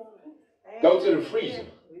 Go to the freezer.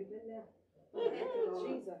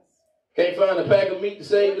 Jesus. Can't find a pack of meat to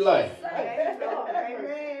save your life.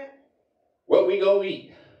 Amen. What we going to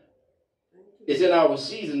eat? It's in our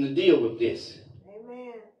season to deal with this.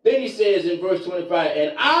 Amen. Then he says in verse 25,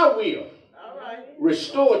 and I will All right.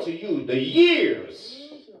 restore to you the years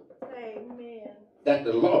Amen. that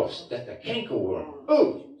the lost, that the cankerworm,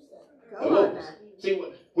 the Come on locust. now. See,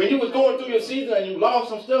 when you was going through your season and you lost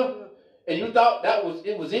some stuff, and you thought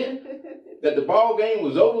it was it, that the ball game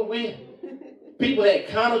was over with, people had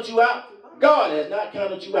counted you out. God has not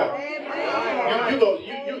counted you out.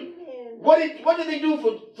 What did they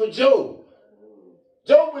do for Job?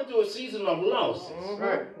 Job went through a season of loss.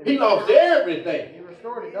 He lost everything. He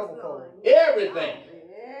restored it double fold. Everything.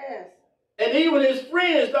 Yes. And even his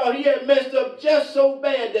friends thought he had messed up just so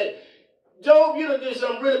bad that, Job, you done did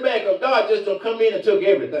something really bad because God just done come in and took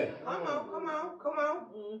everything. Come on.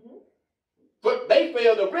 But they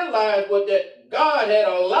failed to realize that God had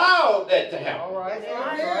allowed that to happen. All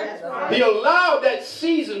right. He allowed that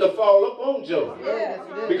season to fall upon Job. Yes.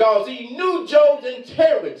 Because he knew Job's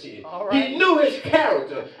integrity. He knew his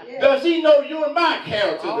character. Does he know you and my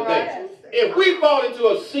character today? If we fall into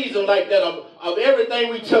a season like that of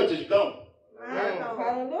everything we touch is gone,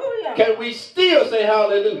 Hallelujah. can we still say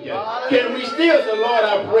hallelujah? Can we still say, Lord,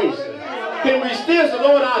 I praise you? Can we still say,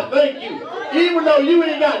 Lord, I thank you? Even though you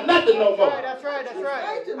ain't got nothing no more. That's right.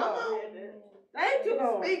 Thank you, Lord. Thank you,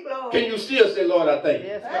 Lord. Speak, Lord. Can you still say, Lord, I thank you?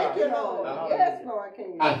 Yes, Thank you, Lord. Yes, Lord. Can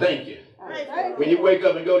you? I thank you. Thank you. When you wake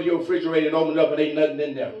up and go to your refrigerator and open it up and ain't nothing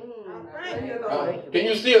in there. Thank you, Lord. Can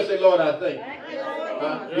you still say, Lord, I thank you? Thank you,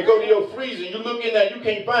 Lord. You go to your freezer and you look in there, you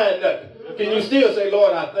can't find nothing. Can you still say,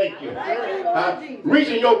 Lord, I thank you? Reach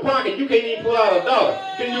in your pocket, you can't even pull out a dollar.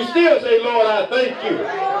 Can you still say, Lord, I thank you?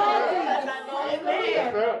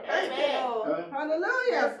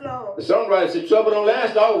 Hallelujah. The songwriter said, trouble don't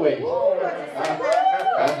last always.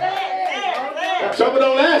 Trouble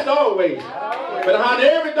don't last always. But behind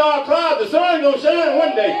every dark cloud, the sun gonna shine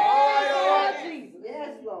one day.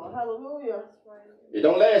 Yes, Lord. Hallelujah. It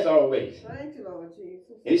don't last always. Thank you, Lord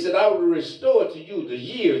Jesus. And he said, I will restore to you the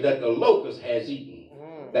years that the locust has eaten,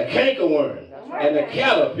 the cankerworm, and the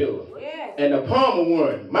caterpillar, and the palmer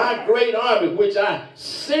worm, my great army which I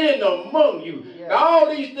send among you. Now, all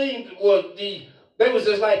these things they was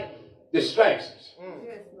just like distractions.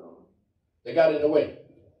 Yes, Lord. They got in the way.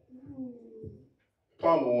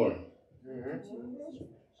 Palmer worm.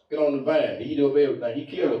 Get on the vine. He eat up everything. He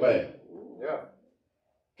killed the vine. Yeah.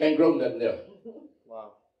 Can't grow nothing else.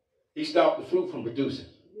 Wow. He stopped the fruit from producing.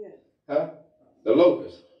 Yes. Huh? The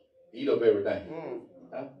locusts eat up everything.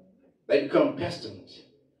 Huh? They become pestilence.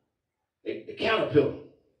 The caterpillar.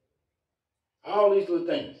 All these little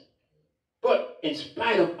things. But in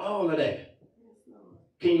spite of all of that,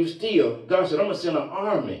 can you still, God said, I'm going to send an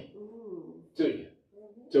army to you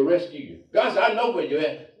to rescue you. God said, I know where you're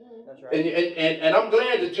at. That's right. And I'm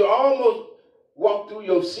glad that you almost walked through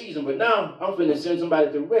your season, but now I'm going to send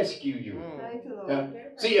somebody to rescue you. Thank you, Lord. Huh?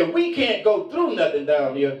 See, if we can't go through nothing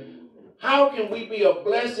down here, how can we be a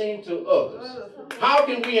blessing to others? How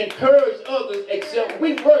can we encourage others except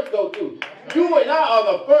we first go through? You and I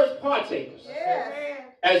are the first partakers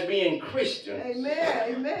as being Christians.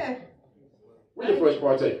 Amen. Amen. We're the first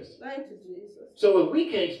partakers. Thank you, Jesus. So if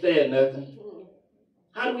we can't stand nothing,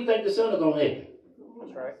 how do we think the son is going to happen?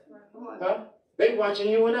 That's right. Huh? They watching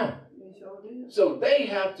you and I. So they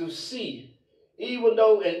have to see, even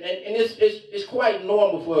though, and it's quite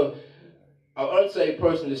normal for an unsaved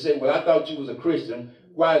person to say, well, I thought you was a Christian.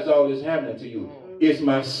 Why is all this happening to you? It's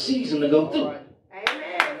my season to go through.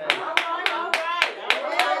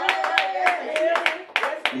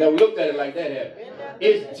 You never looked at it like that, have you?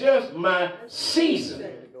 It's just my season.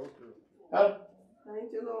 Huh?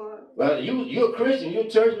 Thank you, Lord. Well, you're a Christian, you're a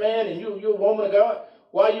church man, and you're a woman of God.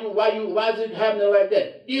 Why is it happening like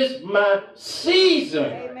that? It's my season.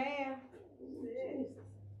 Amen.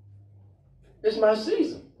 It's my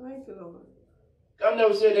season. Thank you, Lord. I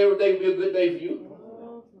never said every day would be a good day for you.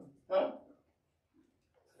 Huh?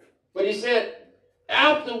 But he said,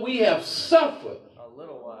 after we have suffered A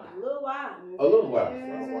little while. A little while. a little while,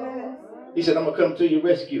 Yes. he said, I'm going to come to your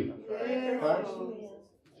rescue. Yes. Huh?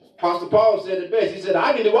 Apostle Paul said it best. He said,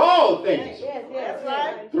 I can do all things Yes, yes,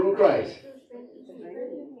 right. through Christ,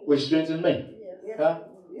 which strengthens me. Huh?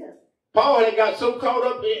 Yes. Paul had got so caught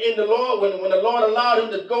up in the Lord when the Lord allowed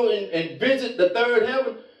him to go and visit the third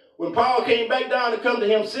heaven. When Paul came back down to come to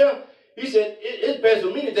himself, he said, it's best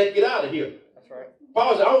for me to just get out of here. That's right.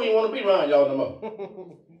 Paul said, I don't even want to be around y'all no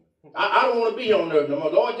more. I don't want to be here on earth no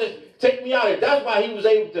more. Lord, just take me out of here. That's why he was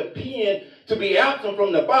able to pen to be absent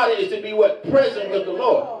from the body is to be what? Present with the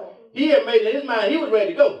Lord. He had made in his mind, he was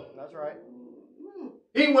ready to go. That's right.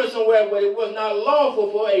 He went somewhere where it was not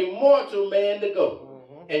lawful for a mortal man to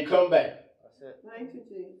go and come back. That's it. Thank you,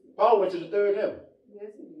 Jesus. Paul went to the third heaven.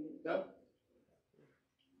 Yes, he did. Yeah.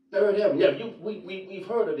 Third heaven. Yeah, we've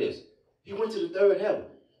heard of this. He went to the third heaven.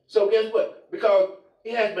 So guess what? Because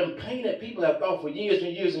it has been painted, people have thought for years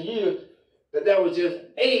and years and years that that was just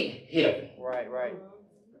a heaven. Right, right.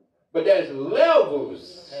 But there's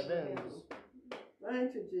levels. Heavens.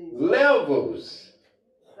 Thank you, Jesus. Levels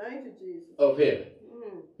Thank you, Jesus. of heaven.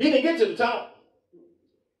 He didn't get to the top.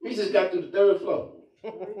 He just got to the third floor.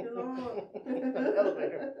 Thank you, Lord.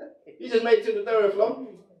 Elevator. He just made it to the third floor.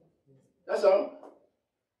 That's all.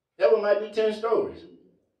 Heaven might be 10 stories.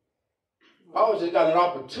 Paul just got an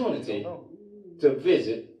opportunity to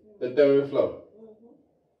visit the third floor.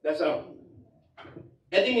 That's all.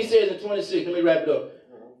 And then he says in 26, let me wrap it up.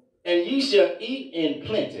 And ye shall eat in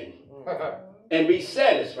plenty and be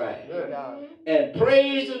satisfied and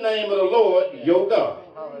praise the name of the Lord your God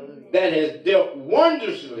that has dealt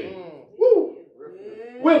wondrously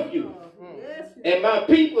with you. And my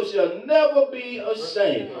people shall never be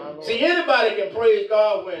ashamed. See, anybody can praise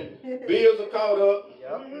God when bills are caught up.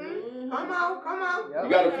 Come on, come on. You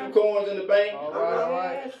got a few coins in the bank. All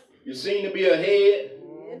right. Yes. You seem to be ahead.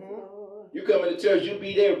 Yes, Lord. You come into church, you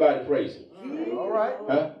beat everybody praising. All right.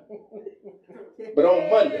 Huh? But on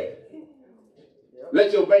Monday,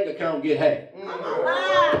 let your bank account get hacked.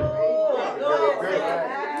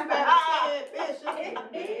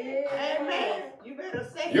 Amen. You better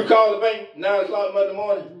say You call the bank 9 o'clock Monday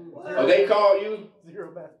morning, or they call you,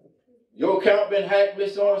 Zero balance. your account been hacked,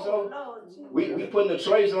 Miss So-and-so. We putting a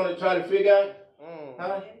trace on it, try to figure out.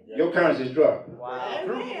 Huh? your currency is dropping. Wow.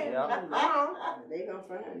 Amen. Come on. They gonna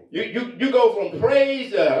find it. You go from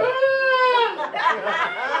praise to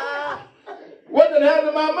what done happened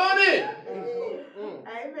to my money?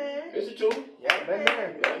 Amen. Is it true? Yeah, been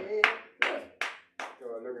there.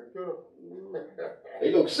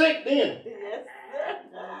 They look sick then. Yes.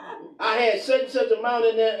 I had such and such amount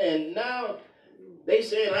in there, and now they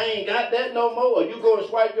saying I ain't got that no more. Or you go and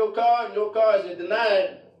swipe your card, and your card is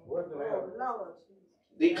denied, Oh, Lord.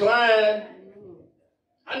 decline.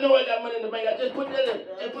 I know I got money in the bank. I just put that in,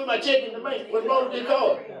 just put my check in the bank. What's wrong with this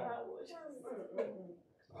card?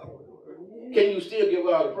 Can you still give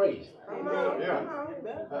God the praise? Come on. Yeah. Come on.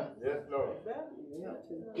 Huh? Yes, Lord.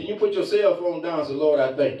 Can you put your cell phone down and say, Lord,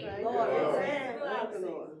 I thank you? Lord, amen. Thank you,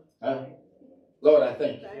 Lord. Huh? Lord, I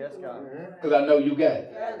thank you. Yes, God. Because I know you got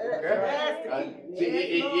it. Huh?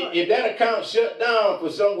 See, if that account shut down for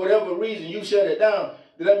some whatever reason, you shut it down,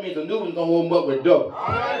 then that means the new one's going to open up with double.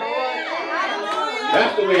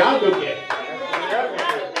 That's the way I look at it.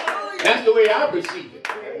 That's the way I perceive it.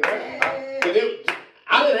 Because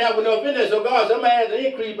I didn't have enough in there, so God said, I'm going to add the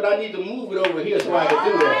increase, but I need to move it over here so I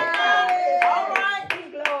can do that.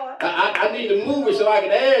 I need to move it so I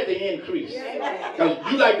can add the increase. Because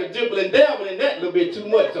you like to dibble and dabble in that a little bit too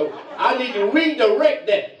much. So I need to redirect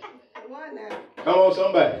that. Come on,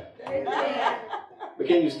 somebody. But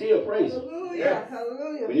can you still praise Him? Hallelujah.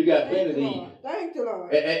 Hallelujah. When you got plenty to eat. Thank you,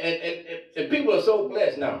 Lord. And people are so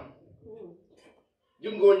blessed now.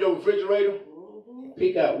 You can go in your refrigerator,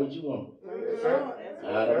 pick out what you want.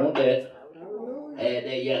 I don't want that. I had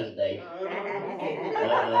that yesterday.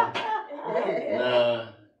 Nah.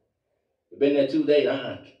 Been there 2 days.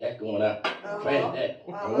 That's going out. Trash that.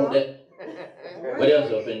 I don't want that. What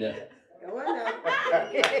else up in there?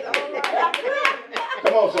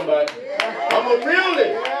 Come on, somebody. I'm a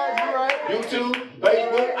realist. YouTube,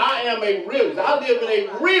 Facebook. I am a realist. I live in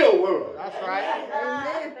a real world. That's right.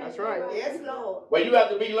 That's right. Yes, Lord. Where you have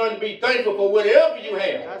to learn to be thankful for whatever you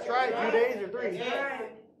have. That's right. 2 days or 3.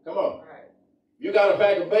 Come on. You got a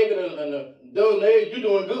pack of bacon and a dozen eggs, you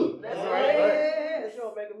doing good. That's right.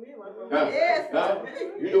 Huh? Yes. Huh?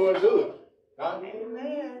 You doing good. Huh?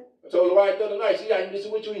 Amen. I told the wife the other night, see, I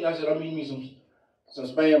can what you eating. I said, I'm eating me some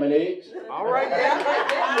spam and eggs. All right. That's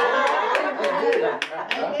good.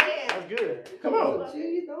 Huh? That's good. Come on.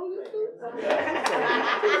 Cheese on the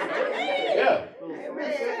Yeah.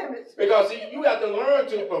 Amen. Because see, you got to learn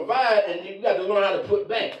to provide and you got to learn how to put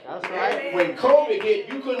back. That's right. When COVID hit,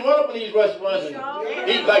 you couldn't run up in these restaurants and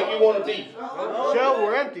eat like you wanted to eat. Shelves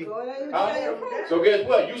were empty. Huh? So guess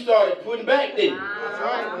what? You started putting back, didn't you? That's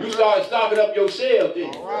right. You started stocking up your shelves,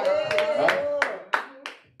 didn't you? All right. Huh?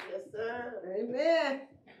 Yes, sir. Amen.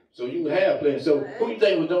 So you have plenty. So who you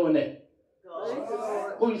think was doing that?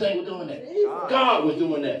 Who you think was doing that? God was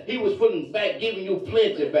doing that. He was putting back, giving you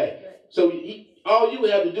plenty back. So all you would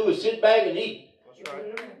have to do is sit back and eat. That's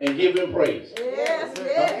right. And give Him praise. Yes,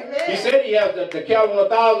 Huh? He said He has the cattle on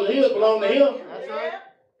 1,000 hills belong to Him. That's right.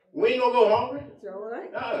 We ain't gonna go hungry.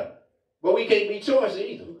 Nah. But we can't be choosy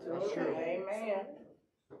either. That's true. Amen.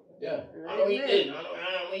 Yeah. I don't eat this. I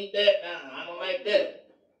don't eat that. Nah, I don't like that.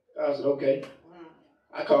 I said, okay.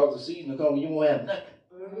 I caused the season to come when you won't have nothing.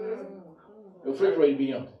 The refrigerator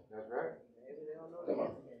be empty. That's right. Come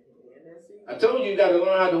on. I told you got to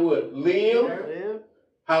learn how to what? Live, Live.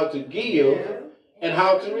 how to give, and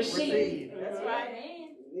how to receive. That's right.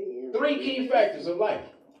 3 key factors of life.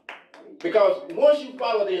 Because once you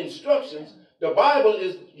follow the instructions, the Bible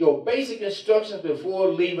is your basic instructions before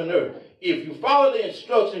leaving earth. If you follow the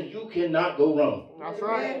instructions, you cannot go wrong. That's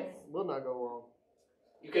right. Will not go wrong.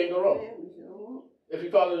 You can't go wrong if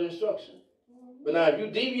you follow the instructions. But now if you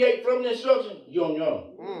deviate from the instructions, you're on your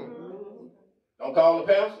own. Don't call the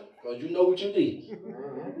pastor because you know what you did.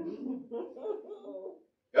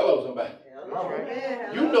 Hello, somebody.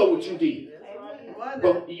 You know what you did.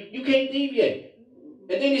 But you can't deviate.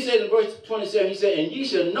 And then he said in verse 27, he said, and ye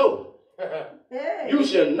shall know, you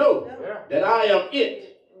shall know that I am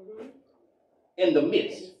it in the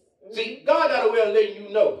midst. See, God got a way of letting you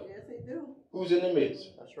know who's in the midst.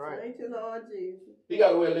 That's right. Thank you, Lord Jesus. He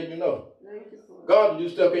got a way of letting you know. Thank you for God can do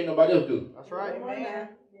stuff ain't nobody else do. That's right. Amen.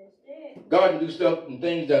 God can do stuff and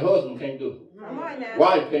things that husband can't do. Come on now.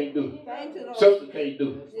 Wife can't do. Thank you, Lord. Sister can't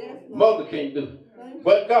do. Yes, Lord. Mother can't do.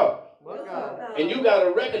 But God. But God. And you got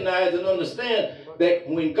to recognize and understand that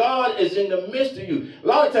when God is in the midst of you, a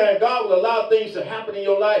lot of times God will allow things to happen in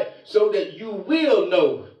your life so that you will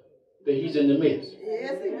know that He's in the midst.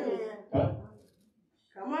 Yes, He do. Huh?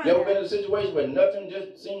 Come You ever been in a situation where nothing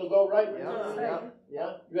just seemed to go right?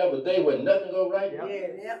 Yeah. You have a day where nothing go right?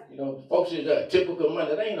 Yeah. You know, folks is a typical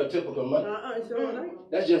Monday. That ain't no typical Monday. Sure.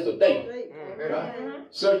 That's just a day. Right?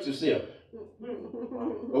 Search yourself.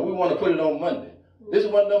 But we want to put it on Monday. This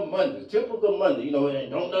is one of them Mondays. Typical Monday. You know,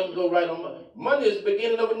 don't nothing go right on Monday. Monday is the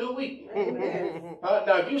beginning of a new week.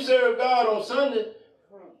 Now, if you serve God on Sunday,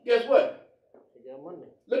 guess what?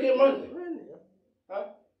 Look at Monday. Huh?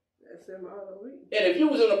 And if you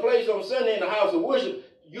was in a place on Sunday in the house of worship,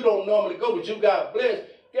 you don't normally go, but you got blessed.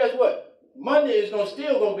 Guess what? Monday is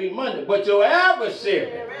still going to be Monday. But your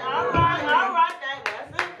adversary, All right.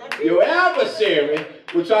 your adversary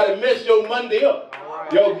will try to mess your Monday up.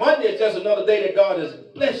 Your Monday is just another day that God has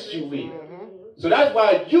blessed you with. So that's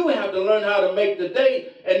why you have to learn how to make the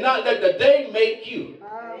day and not let the day make you.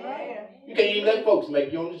 You can't even let folks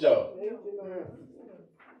make you on the job.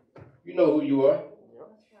 You know who you are.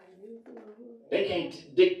 They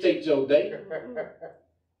can't dictate your day.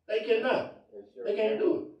 They cannot. They can't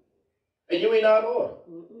do it. And you ain't out of order.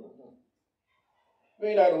 You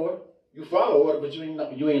ain't out of order. You follow order, but you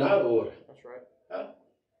ain't out of order. That's right. Huh?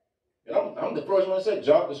 And I'm the first one to say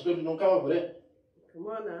job description don't call for that. Come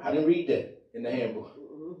on now. I didn't read that in the handbook.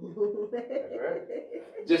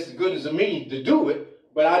 Just as good as a means to do it,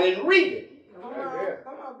 but I didn't read it. Come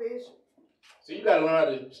on, Bishop. So you got to learn how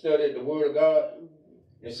to study the Word of God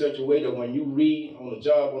in such a way that when you read on the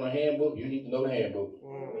job on a handbook, you need to know the handbook.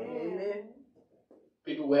 Amen.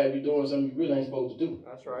 People will have you doing something you really ain't supposed to do.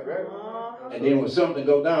 That's right. And then when something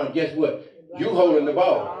go down, guess what? You holding the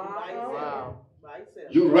ball. Wow.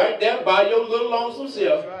 You right there by your little lonesome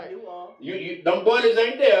self. That's right. Them buddies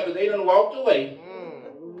ain't there because they done walked away.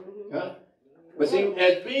 Huh? But see,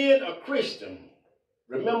 as being a Christian,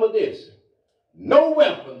 remember this. No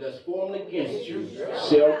weapon that's formed against you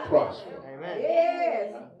shall prosper. Amen.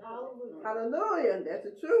 Yes. Hallelujah. That's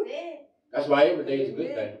the truth. That's why every day is a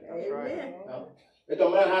good day. Amen. It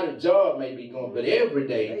don't matter how the job may be going, but every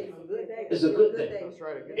day is a good day. That's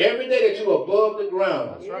right. Every day that you're above the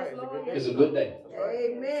ground That's right. is a good day.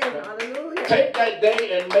 Amen. Hallelujah. Take that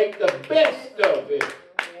day and make the best of it.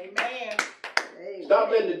 Amen.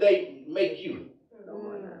 Stop letting the day make you.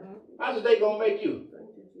 How's the day going to make you?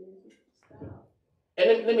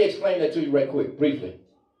 And let me explain that to you right quick, briefly.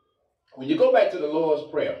 When you go back to the Lord's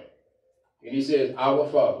Prayer, and he says, Our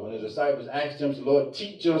Father. When the disciples asked him, Lord,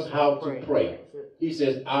 teach us how to pray. He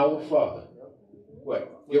says, Our Father.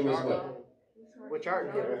 What? Give us what? Which art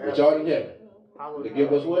in heaven. Which art in heaven. To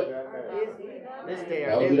give us what? This day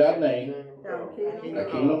That will be thy name. Thy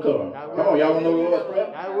kingdom come. Come on, y'all want to know the Lord's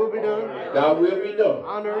Prayer? Thy will be done. Thy will be done.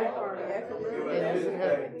 On earth as it is in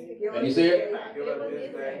heaven. And he said,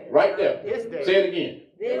 right there. This day. Say it again.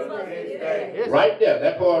 This Right there.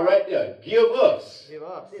 That part right there. Give us Give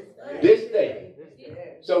us this day. this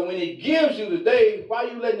day. So when he gives you the day, why are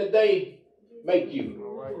you letting the day make you?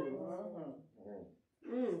 All right.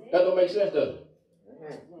 That don't make sense, does it?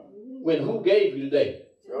 When who gave you the day?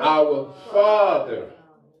 Our Father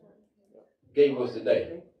gave us the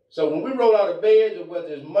day. So when we roll out of bed, or whether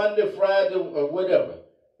it's Monday, Friday, or whatever,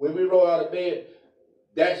 when we roll out of bed,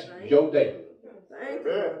 that's your day. Thank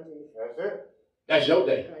you. That's it. That's your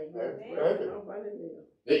day.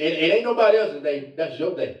 It ain't nobody else's day. That's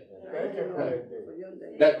your day. Thank you for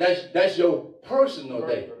that day. That's your personal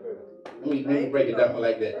day. Let me break it down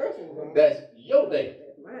like that. That's your day.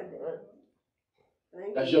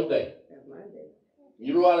 That's your day.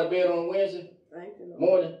 You roll out of bed on Wednesday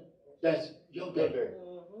morning, that's your day.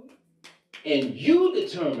 And you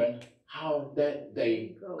determine how that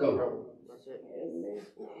day goes. That's it.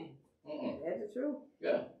 That's the truth.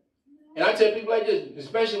 Yeah. And I tell people like this,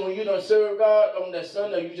 especially when you don't serve God on that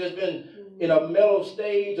Sunday, you just been in a mellow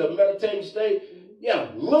stage, a meditating stage. Yeah,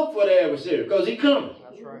 look for the adversary because he coming.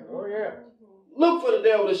 That's right. Oh, yeah. Look for the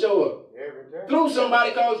devil to show up Every time. through somebody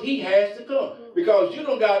because he has to come. Because you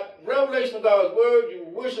don't got revelation of God's word, you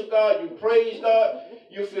worship God, you praise God,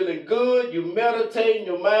 you're feeling good, you meditating,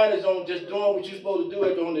 your mind is on just doing what you're supposed to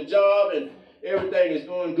do on the job, and everything is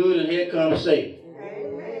going good, and here comes Satan.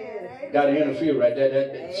 Got to interfere right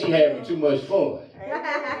there. She having too much fun.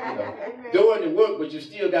 Doing the work, but you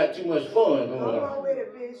still got too much fun going on.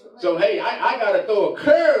 So, hey, I got to throw a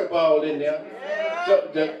curveball in there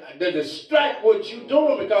so to distract what you're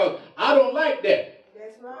doing because I don't like that.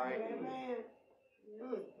 That's right. Amen.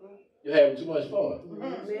 You're having too much fun.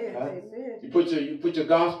 Huh? You put your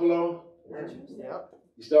gospel on. Yep.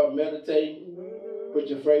 You start meditating. Put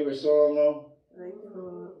your favorite song on.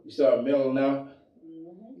 You start mellowing out.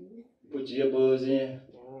 Put your earbuds in.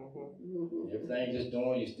 Everything just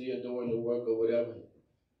doing, you still doing the work or whatever.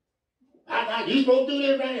 You supposed to do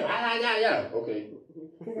this right here. Okay.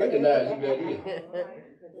 Recognize who that is.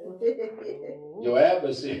 Your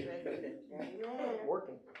adversary.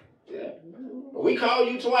 Working. Yeah. But we call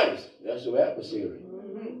you twice. That's your adversary.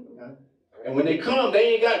 And when they come,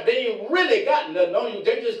 they ain't really got nothing on you.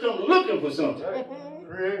 They just come looking for something.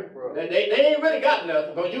 They ain't really got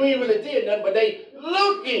nothing, because you ain't really did nothing, but they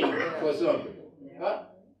looking for something. Huh?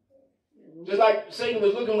 Just like Satan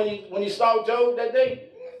was looking when he stalked Job that day.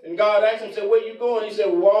 And God asked him, said, where you going? He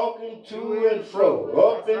said, walking to and fro,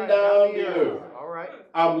 up and down the earth. All right.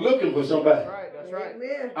 I'm looking for somebody. That's right.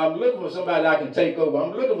 I'm looking for somebody that I can take over.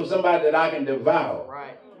 I'm looking for somebody that I can devour.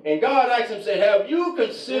 Right. And God asked him, said, have you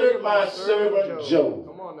considered my servant Job?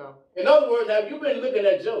 Come on now. In other words, have you been looking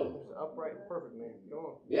at Job? Upright and perfect, man. Go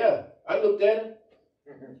on. Yeah, I looked at him.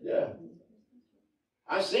 Yeah.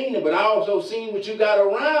 I seen him, but I also seen what you got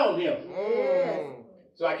around him.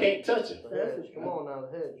 So I can't touch it. Come on now, the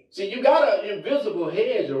hedge. See, you got an invisible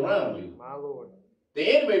hedge around you. My Lord.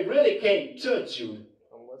 The enemy really can't touch you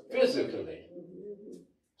physically.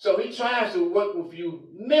 So he tries to work with you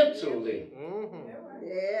mentally.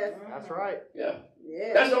 Yes. That's right. Yeah.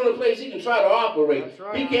 Yes. That's the only place he can try to operate. That's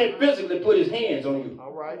right. He can't physically put his hands on you.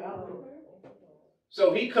 All right.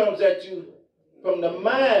 So he comes at you from the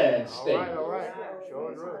mind state. All right.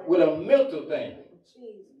 Sure is right. With a mental thing.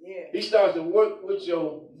 Yes. He starts to work with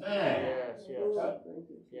your mind.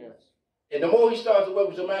 Yes. And the more he starts to work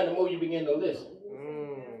with your mind, the more you begin to listen.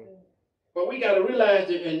 But we got to realize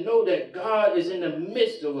that and know that God is in the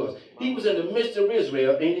midst of us. He was in the midst of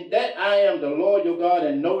Israel. And that I am the Lord your God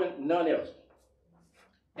and none else.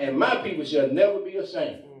 And my people shall never be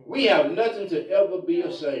ashamed. We have nothing to ever be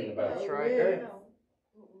ashamed about. That's right.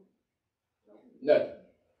 Nothing.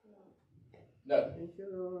 Nothing.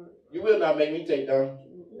 You will not make me take down.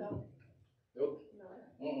 Nope.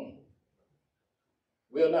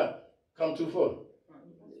 Will not. Come too far.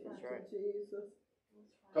 That's right.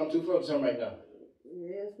 Come too far for something right now.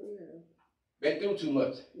 Yes, we have. Been through too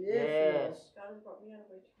much. Yes.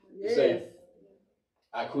 You say,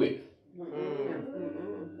 I quit.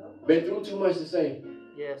 Been through too much to say,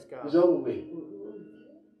 yes, God. it's over with.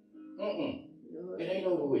 It ain't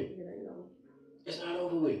over with. It's not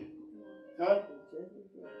over with. Huh?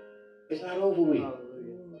 It's not over with.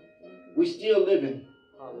 We're still living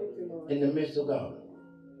in the midst of God.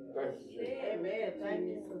 Amen. Thank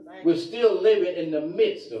you. We're still living in the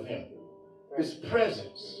midst of Him. His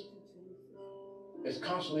presence is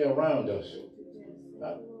constantly around us.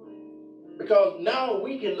 Because now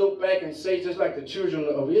we can look back and say, just like the children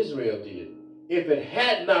of Israel did, if it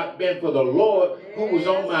had not been for the Lord who was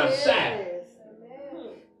on my side,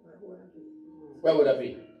 where would I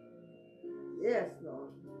be? Yes, Lord.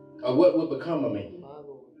 Or what would become of me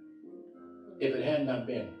if it had not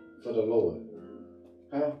been for the Lord?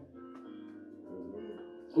 Huh?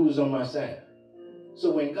 Who's on my side?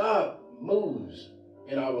 So when God moves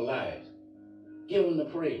in our lives, give Him the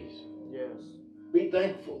praise. Yes. Be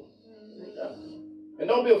thankful. And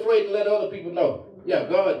don't be afraid to let other people know. Yeah,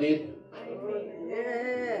 God did.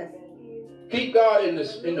 Yes. Keep God in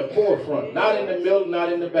the forefront, not in the middle,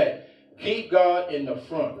 not in the back. Keep God in the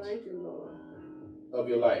front Thank you, Lord. of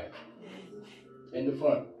your life. In the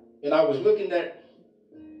front. And I was looking at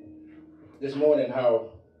this morning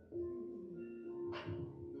how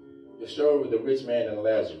the story with the rich man and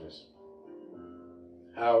Lazarus.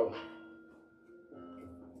 How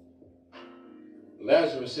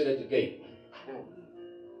Lazarus sit at the gate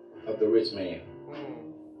of the rich man.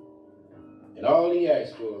 And all he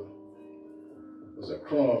asked for was a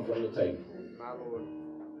crumb from the table. My Lord.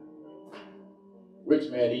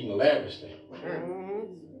 Rich man eating lavishly.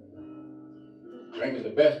 Drinking the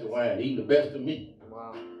best of wine, eating the best of meat.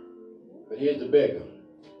 Wow. But here's the beggar.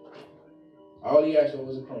 All he asked for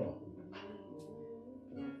was a crumb.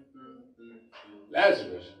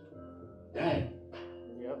 Lazarus died.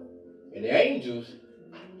 Yep. And the angels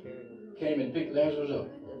came and picked Lazarus up.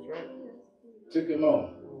 That's right. Took him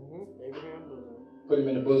on. Abraham bosom. Put him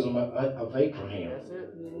in the bosom of Abraham. That's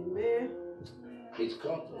it. Amen. He's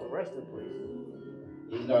comfortable. Rested, please.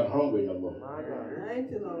 He's not hungry no more. My God.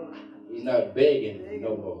 Thank you, Lord. He's not begging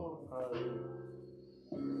no more. Hallelujah.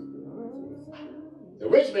 The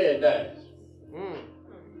rich man dies.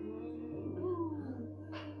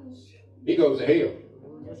 He goes to hell.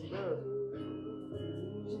 Yes, he does.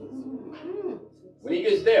 When he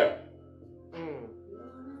gets there,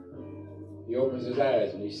 he opens his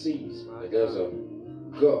eyes and he sees that there's a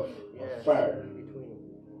gulf of fire.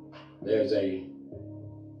 There's a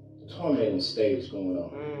tormenting stage going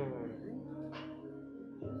on.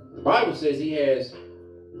 The Bible says he has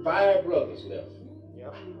 5 brothers left.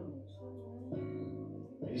 Yep.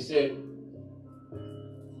 And he said,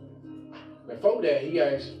 Before that, he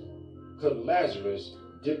asked, could Lazarus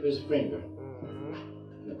dip his finger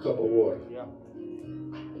in a cup of water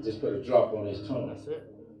and just put a drop on his tongue? That's it.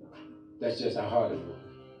 That's just how hard it was.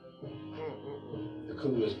 To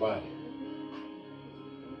cool his body.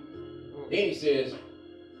 Then he says,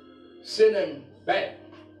 send him back.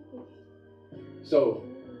 So,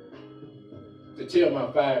 to tell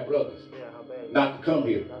my 5 brothers how bad not to come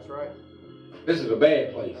here. That's right. This is a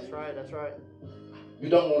bad place. That's right, that's right. You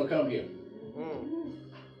don't want to come here.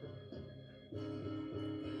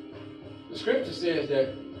 The scripture says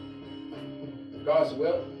that God said,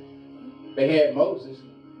 well, they had Moses.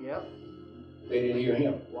 Yep. They didn't hear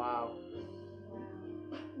him. Wow.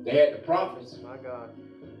 They had the prophets. My God.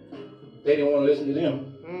 They didn't want to listen to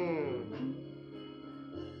them.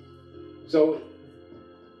 So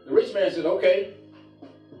the rich man said, okay,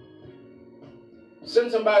 send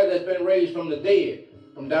somebody that's been raised from the dead,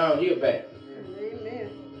 from down here back. Amen.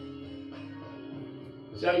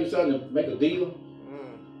 See how you're starting to make a deal?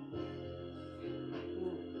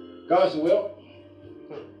 God said, well,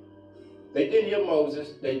 they didn't hear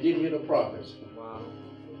Moses. They didn't hear the prophets. Wow.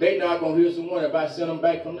 They not going to hear someone if I send them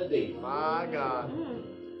back from the dead. My God.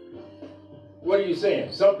 What are you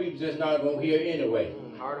saying? Some people just not going to hear anyway.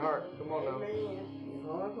 Hard heart. Come on now.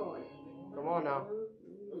 Hard heart. Come on now.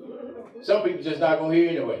 Some people just not going to hear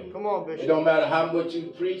anyway. Come on, Bishop. It don't matter how much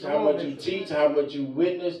you preach, how much you teach, how much you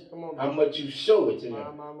witness, how much you show it to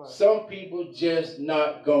them. Some people just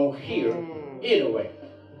not going to hear anyway.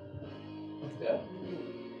 Yeah.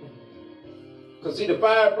 Because see, the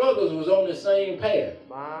 5 brothers was on the same path.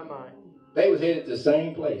 My. They was headed to the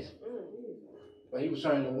same place. But he was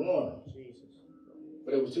trying to warn them. Jesus.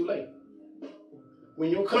 But it was too late.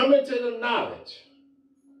 When you come into the knowledge,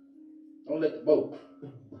 don't let the boat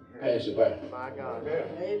pass you by. My God.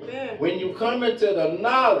 Amen. When you come into the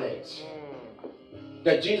knowledge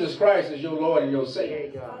that Jesus Christ is your Lord and your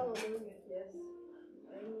Savior, God.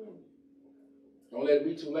 don't let it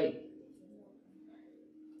be too late.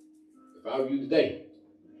 If I were you today,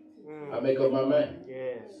 I make up my mind.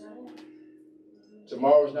 Yes.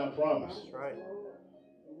 Tomorrow's not promised. That's right.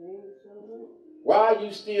 While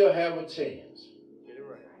you still have a chance, Get it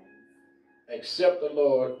right. accept the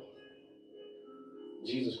Lord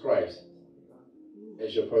Jesus Christ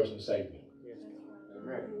as your personal Savior. Yes.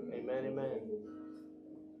 Amen. Amen. Amen.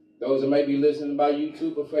 Those that may be listening by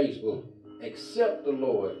YouTube or Facebook, accept the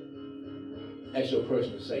Lord as your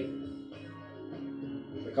personal Savior.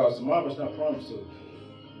 Because tomorrow's not promised to us.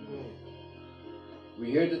 We're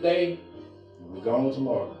here today, and we're gone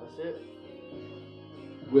tomorrow. That's it.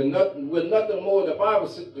 We're nothing more, the Bible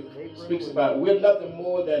speaks about, we're nothing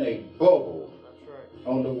more than a bubble That's right.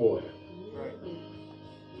 on the water. That's right.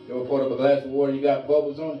 You ever pour up a glass of water, you got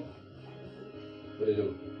bubbles on it? What do they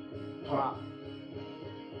do? Pop.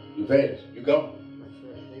 You vanish. You gone.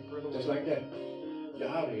 That's it. Just like that. You're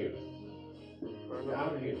out of here. You're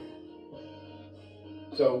out of here.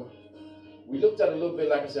 So, we looked at it a little bit,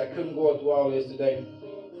 like I said, I couldn't go through all this today,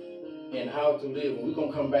 and how to live. And we're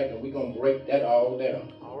going to come back and we're going to break that all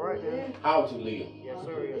down. All right, man. How to live. Yes,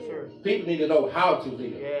 sir. Yes, sir. People need to know how to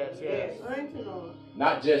live. Yes, yes. Thank you, Lord.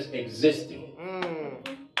 Not just existing.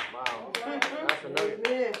 Wow. That's a nugget.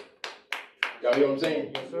 Amen. Y'all hear what I'm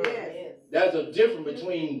saying? Yes, sir. Yes. There's a difference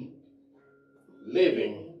between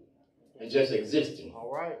living and just existing.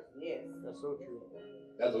 All right. Yes. That's so true.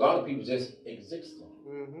 There's a lot of people just existing.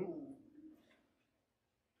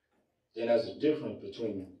 Then there's a difference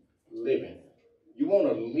between living. You want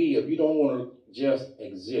to live. You don't want to just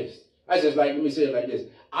exist. Let me say it like this.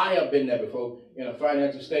 I have been there before in a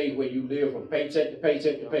financial stage where you live from paycheck to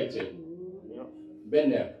paycheck to paycheck. Yep. Been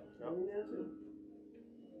there.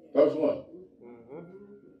 First one.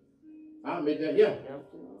 I've been there. Yeah.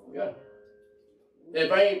 Yeah.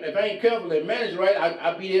 If I ain't careful and manage right,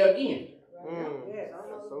 I'll be there again. Yes.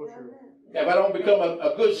 That's so true. If I don't become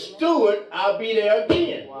a good steward, I'll be there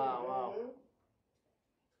again. Wow.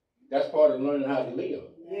 That's part of learning how to live.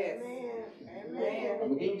 Yes. Amen. I'm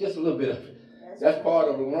going to give you just a little bit of it. That's part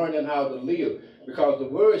of learning how to live. Because the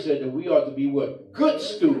word said that we ought to be what? Good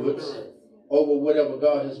stewards over whatever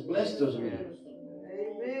God has blessed us with.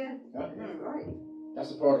 Amen. Huh? Right.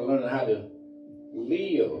 That's a part of learning how to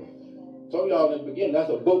live. I told y'all in the beginning, that's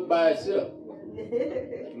a book by itself.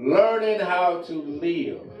 Learning how to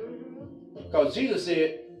live. Because Jesus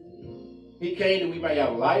said, he came that we may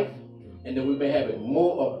have life and that we may have it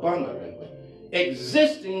more abundantly.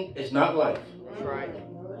 Existing is not life. That's right.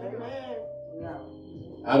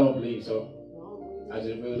 I don't believe so. I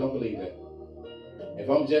just really don't believe that. If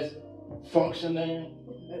I'm just functioning,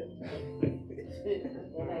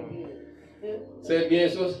 say it again,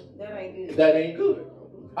 sis. That ain't good. That ain't good.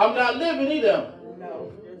 I'm not living either.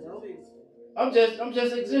 No. I'm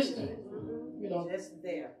just existing. You know. Just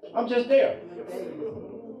there. I'm just there.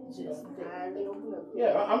 Just there.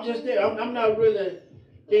 Yeah, I'm just there. I'm not really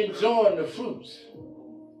enjoying the fruits,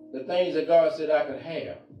 the things that God said I could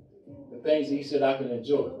have, the things He said I could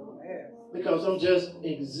enjoy, because I'm just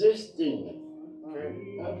existing.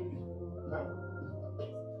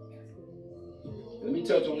 Let me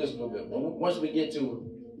touch on this a little bit. Once we get to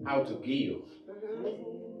how to give,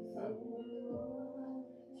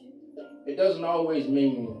 it doesn't always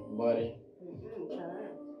mean money.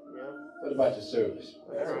 What about your service?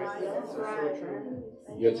 That's right.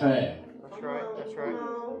 Your time? That's right.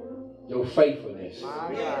 Your faithfulness?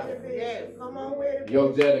 Yes. Come on with it.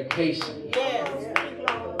 Your dedication? Yes.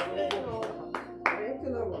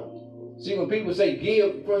 See, when people say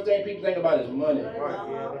give, the first thing people think about is money. Right,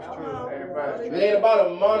 yeah, that's true. Everybody. It ain't about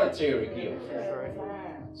a monetary gift. That's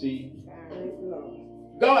right. See,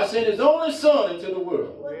 God sent His only Son into the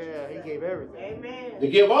world Yeah, He gave everything. Amen. to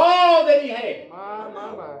give all that He had, My.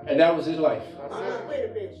 and that was His life. That's Come on with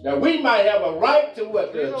it, bitch. That we might have a right to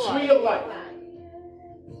what? The tree of life.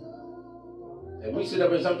 And we sit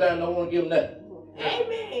up and sometimes don't want to give nothing.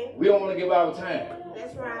 Amen. We don't want to give our time.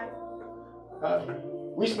 That's right. Huh?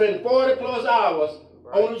 We spend 40 plus hours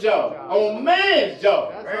on the job, on man's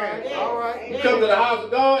job. That's right. All right. You come to the house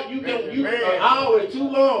of God, an hour is too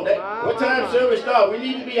long. What time service start? We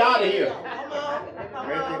need to be out of here. Come on.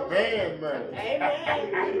 Making man money.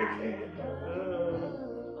 Amen.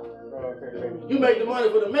 You make the money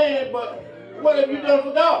for the man, but what have you done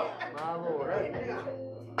for God? My Lord.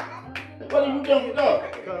 What have you done for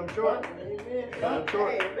God? Cut him short. Cut him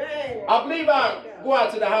short. Amen. I believe I go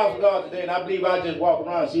out to the house of God today, and I believe I just walk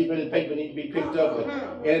around and see if any paper needs to be picked up or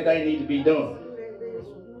anything needs to be done.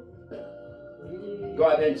 Go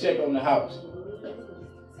out there and check on the house.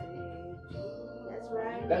 That's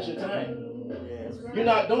right. That's your time. You're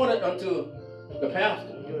not doing it unto the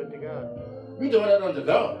pastor. Do it to God. You're doing it unto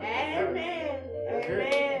God. Amen.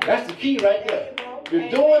 Amen. That's the key right there. You're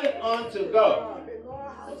doing it unto God.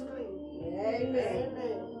 Amen.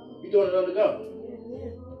 You're doing it unto God.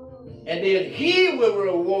 And then He will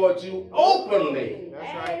reward you openly.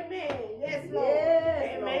 That's right. Amen. Yes, Lord.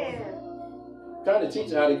 Amen. Trying to teach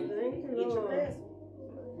you how to Get your blessing.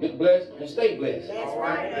 get blessed and stay blessed. That's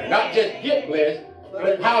right. Not just get blessed,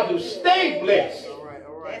 but how to stay blessed. All right.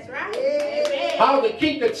 All right. That's right. Amen. How to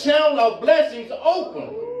keep the channel of blessings open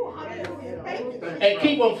Ooh, hallelujah. Thank you. and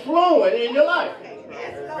keep them flowing in your life.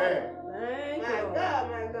 Yes, Lord. My God,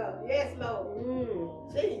 my God. Yes, Lord.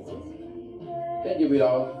 Jesus. Can't give it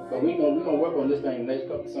all, but we're gonna work on this thing the next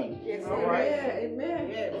couple of Sundays. Yes, All right. Amen.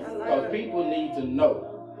 Yes. Because people need to know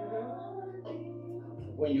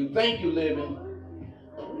when you think you're living,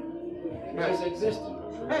 you're just existing.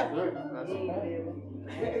 That's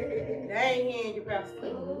it. They ain't hearing you, Pastor.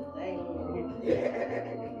 They ain't hearing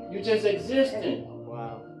you. You're just existing.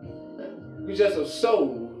 Wow. You're just a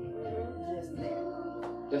soul Just there.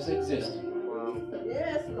 that's existing. Wow.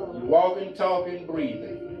 Yes, Lord. You're walking, talking,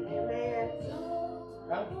 breathing. Amen.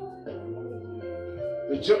 Huh?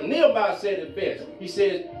 Nehemiah said it best. He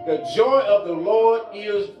says, "The joy of the Lord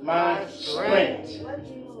is my strength." What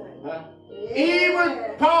you say? Huh?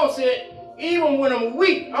 Even Paul said, even when I'm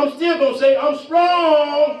weak, I'm still gonna say I'm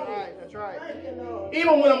strong. That's right. That's right. Thank you, Lord.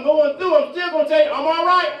 Even when I'm going through, I'm still gonna say I'm all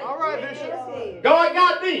right. All right, Bishop. God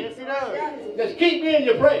got me. Yes, He does. Just keep me in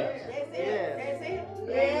your prayers, That's it. Yes. That's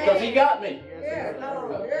it. because He got me. Yes, He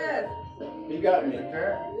does. Yes. He got me.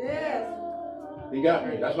 Yes. He got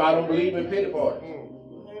me. That's why I don't believe in pity parties.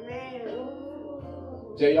 Amen.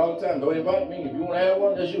 Tell you all the time, don't invite me. If you want to have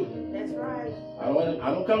one, that's you. That's right. I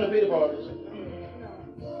don't come to pity parties.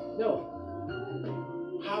 No.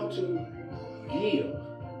 How to give.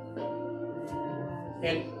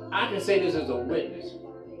 And I can say this as a witness.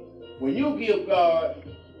 When you give God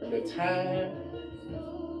your time,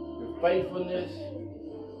 your faithfulness,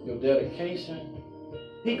 your dedication,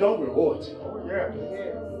 He gonna reward you. Oh, yeah.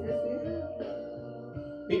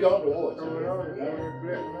 He gonna reward you.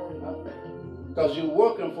 Because you're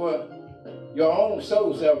working for your own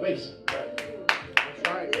soul salvation. That's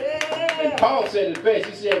right. And Paul said it best.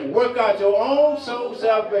 He said, work out your own soul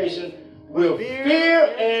salvation with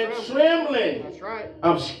fear and trembling. That's right.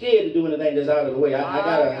 I'm scared to do anything that's out of the way. I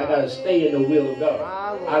gotta stay in the will of God.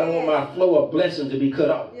 I don't want my flow of blessings to be cut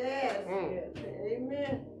off. Yes. Amen.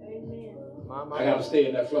 Amen. I gotta stay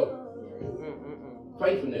in that flow.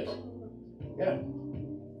 Faithfulness. Yeah.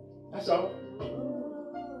 That's all.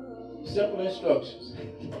 Simple instructions.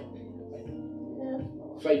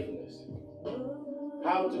 Faithfulness.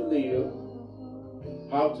 How to live.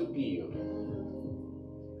 How to give.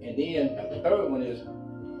 And then the third one is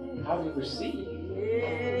how to receive.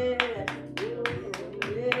 Yes.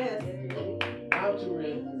 Yes. How to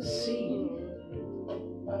receive.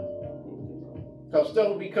 Because stuff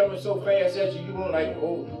will be coming so fast at you, you won't like,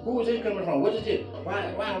 oh, who is it coming from? What is it?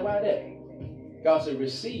 Why that? God said,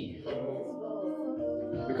 receive.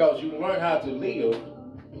 Because you learn how to live,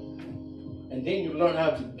 and then you learn how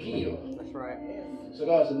to give. That's right. So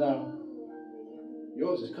God said, now,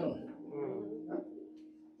 yours is coming.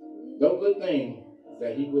 No good thing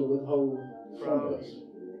that He will withhold from us.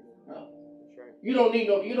 No. You don't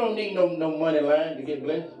need no money line to get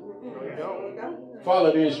blessed. No, you don't.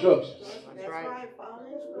 Follow the instructions. That's right. Follow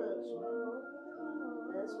the instructions.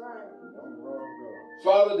 That's right.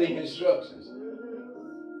 Follow the instructions.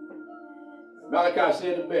 Malachi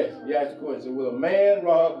said the best. He asked the question, said, will a man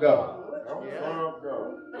rob God?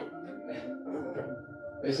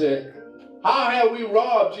 They said, how have we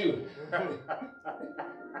robbed you?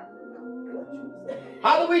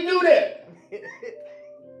 How do we do that?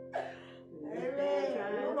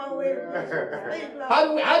 How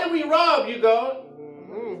do we rob you, God?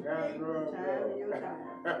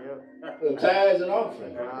 The tithes and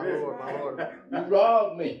offering. My Lord. You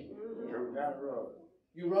robbed me.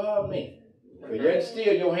 You robbed me. But yet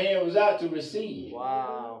still your hand was out to receive.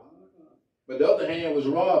 Wow. But the other hand was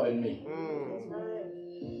robbing me.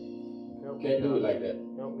 Can't do it like that.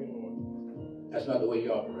 That's not the way He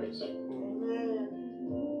operates.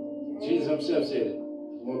 Jesus Himself said it.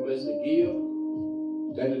 More blessed to give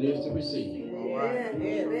than it is to receive.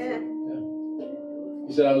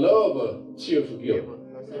 He said, I love a cheerful giver.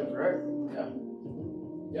 That's right.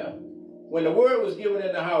 Yeah. When the word was given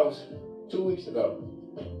in the house 2 weeks ago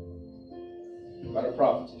by the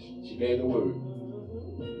prophetess, she gave the word.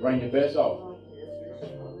 Bring your best offering.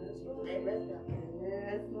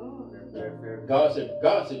 God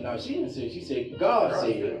said, now she didn't say it. She said, God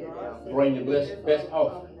said, bring your best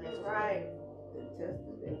offering. That's right.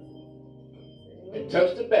 And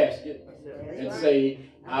touch the basket and say,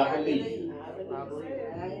 I believe. I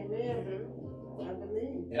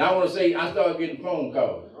believe. And I want to say, I started getting phone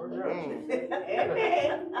calls.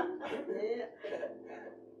 Amen.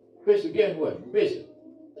 Bishop, guess what? Bishop.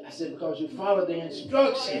 I said, because you followed the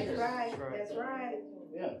instructions. That's right. That's right.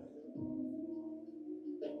 Yeah.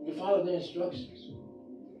 You follow the instructions.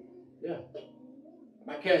 Yeah.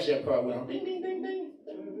 My cash app card went on. Ding, ding, ding, ding.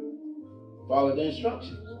 Follow the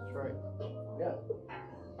instructions. That's right. Yeah.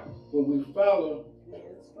 When we follow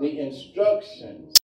the instructions,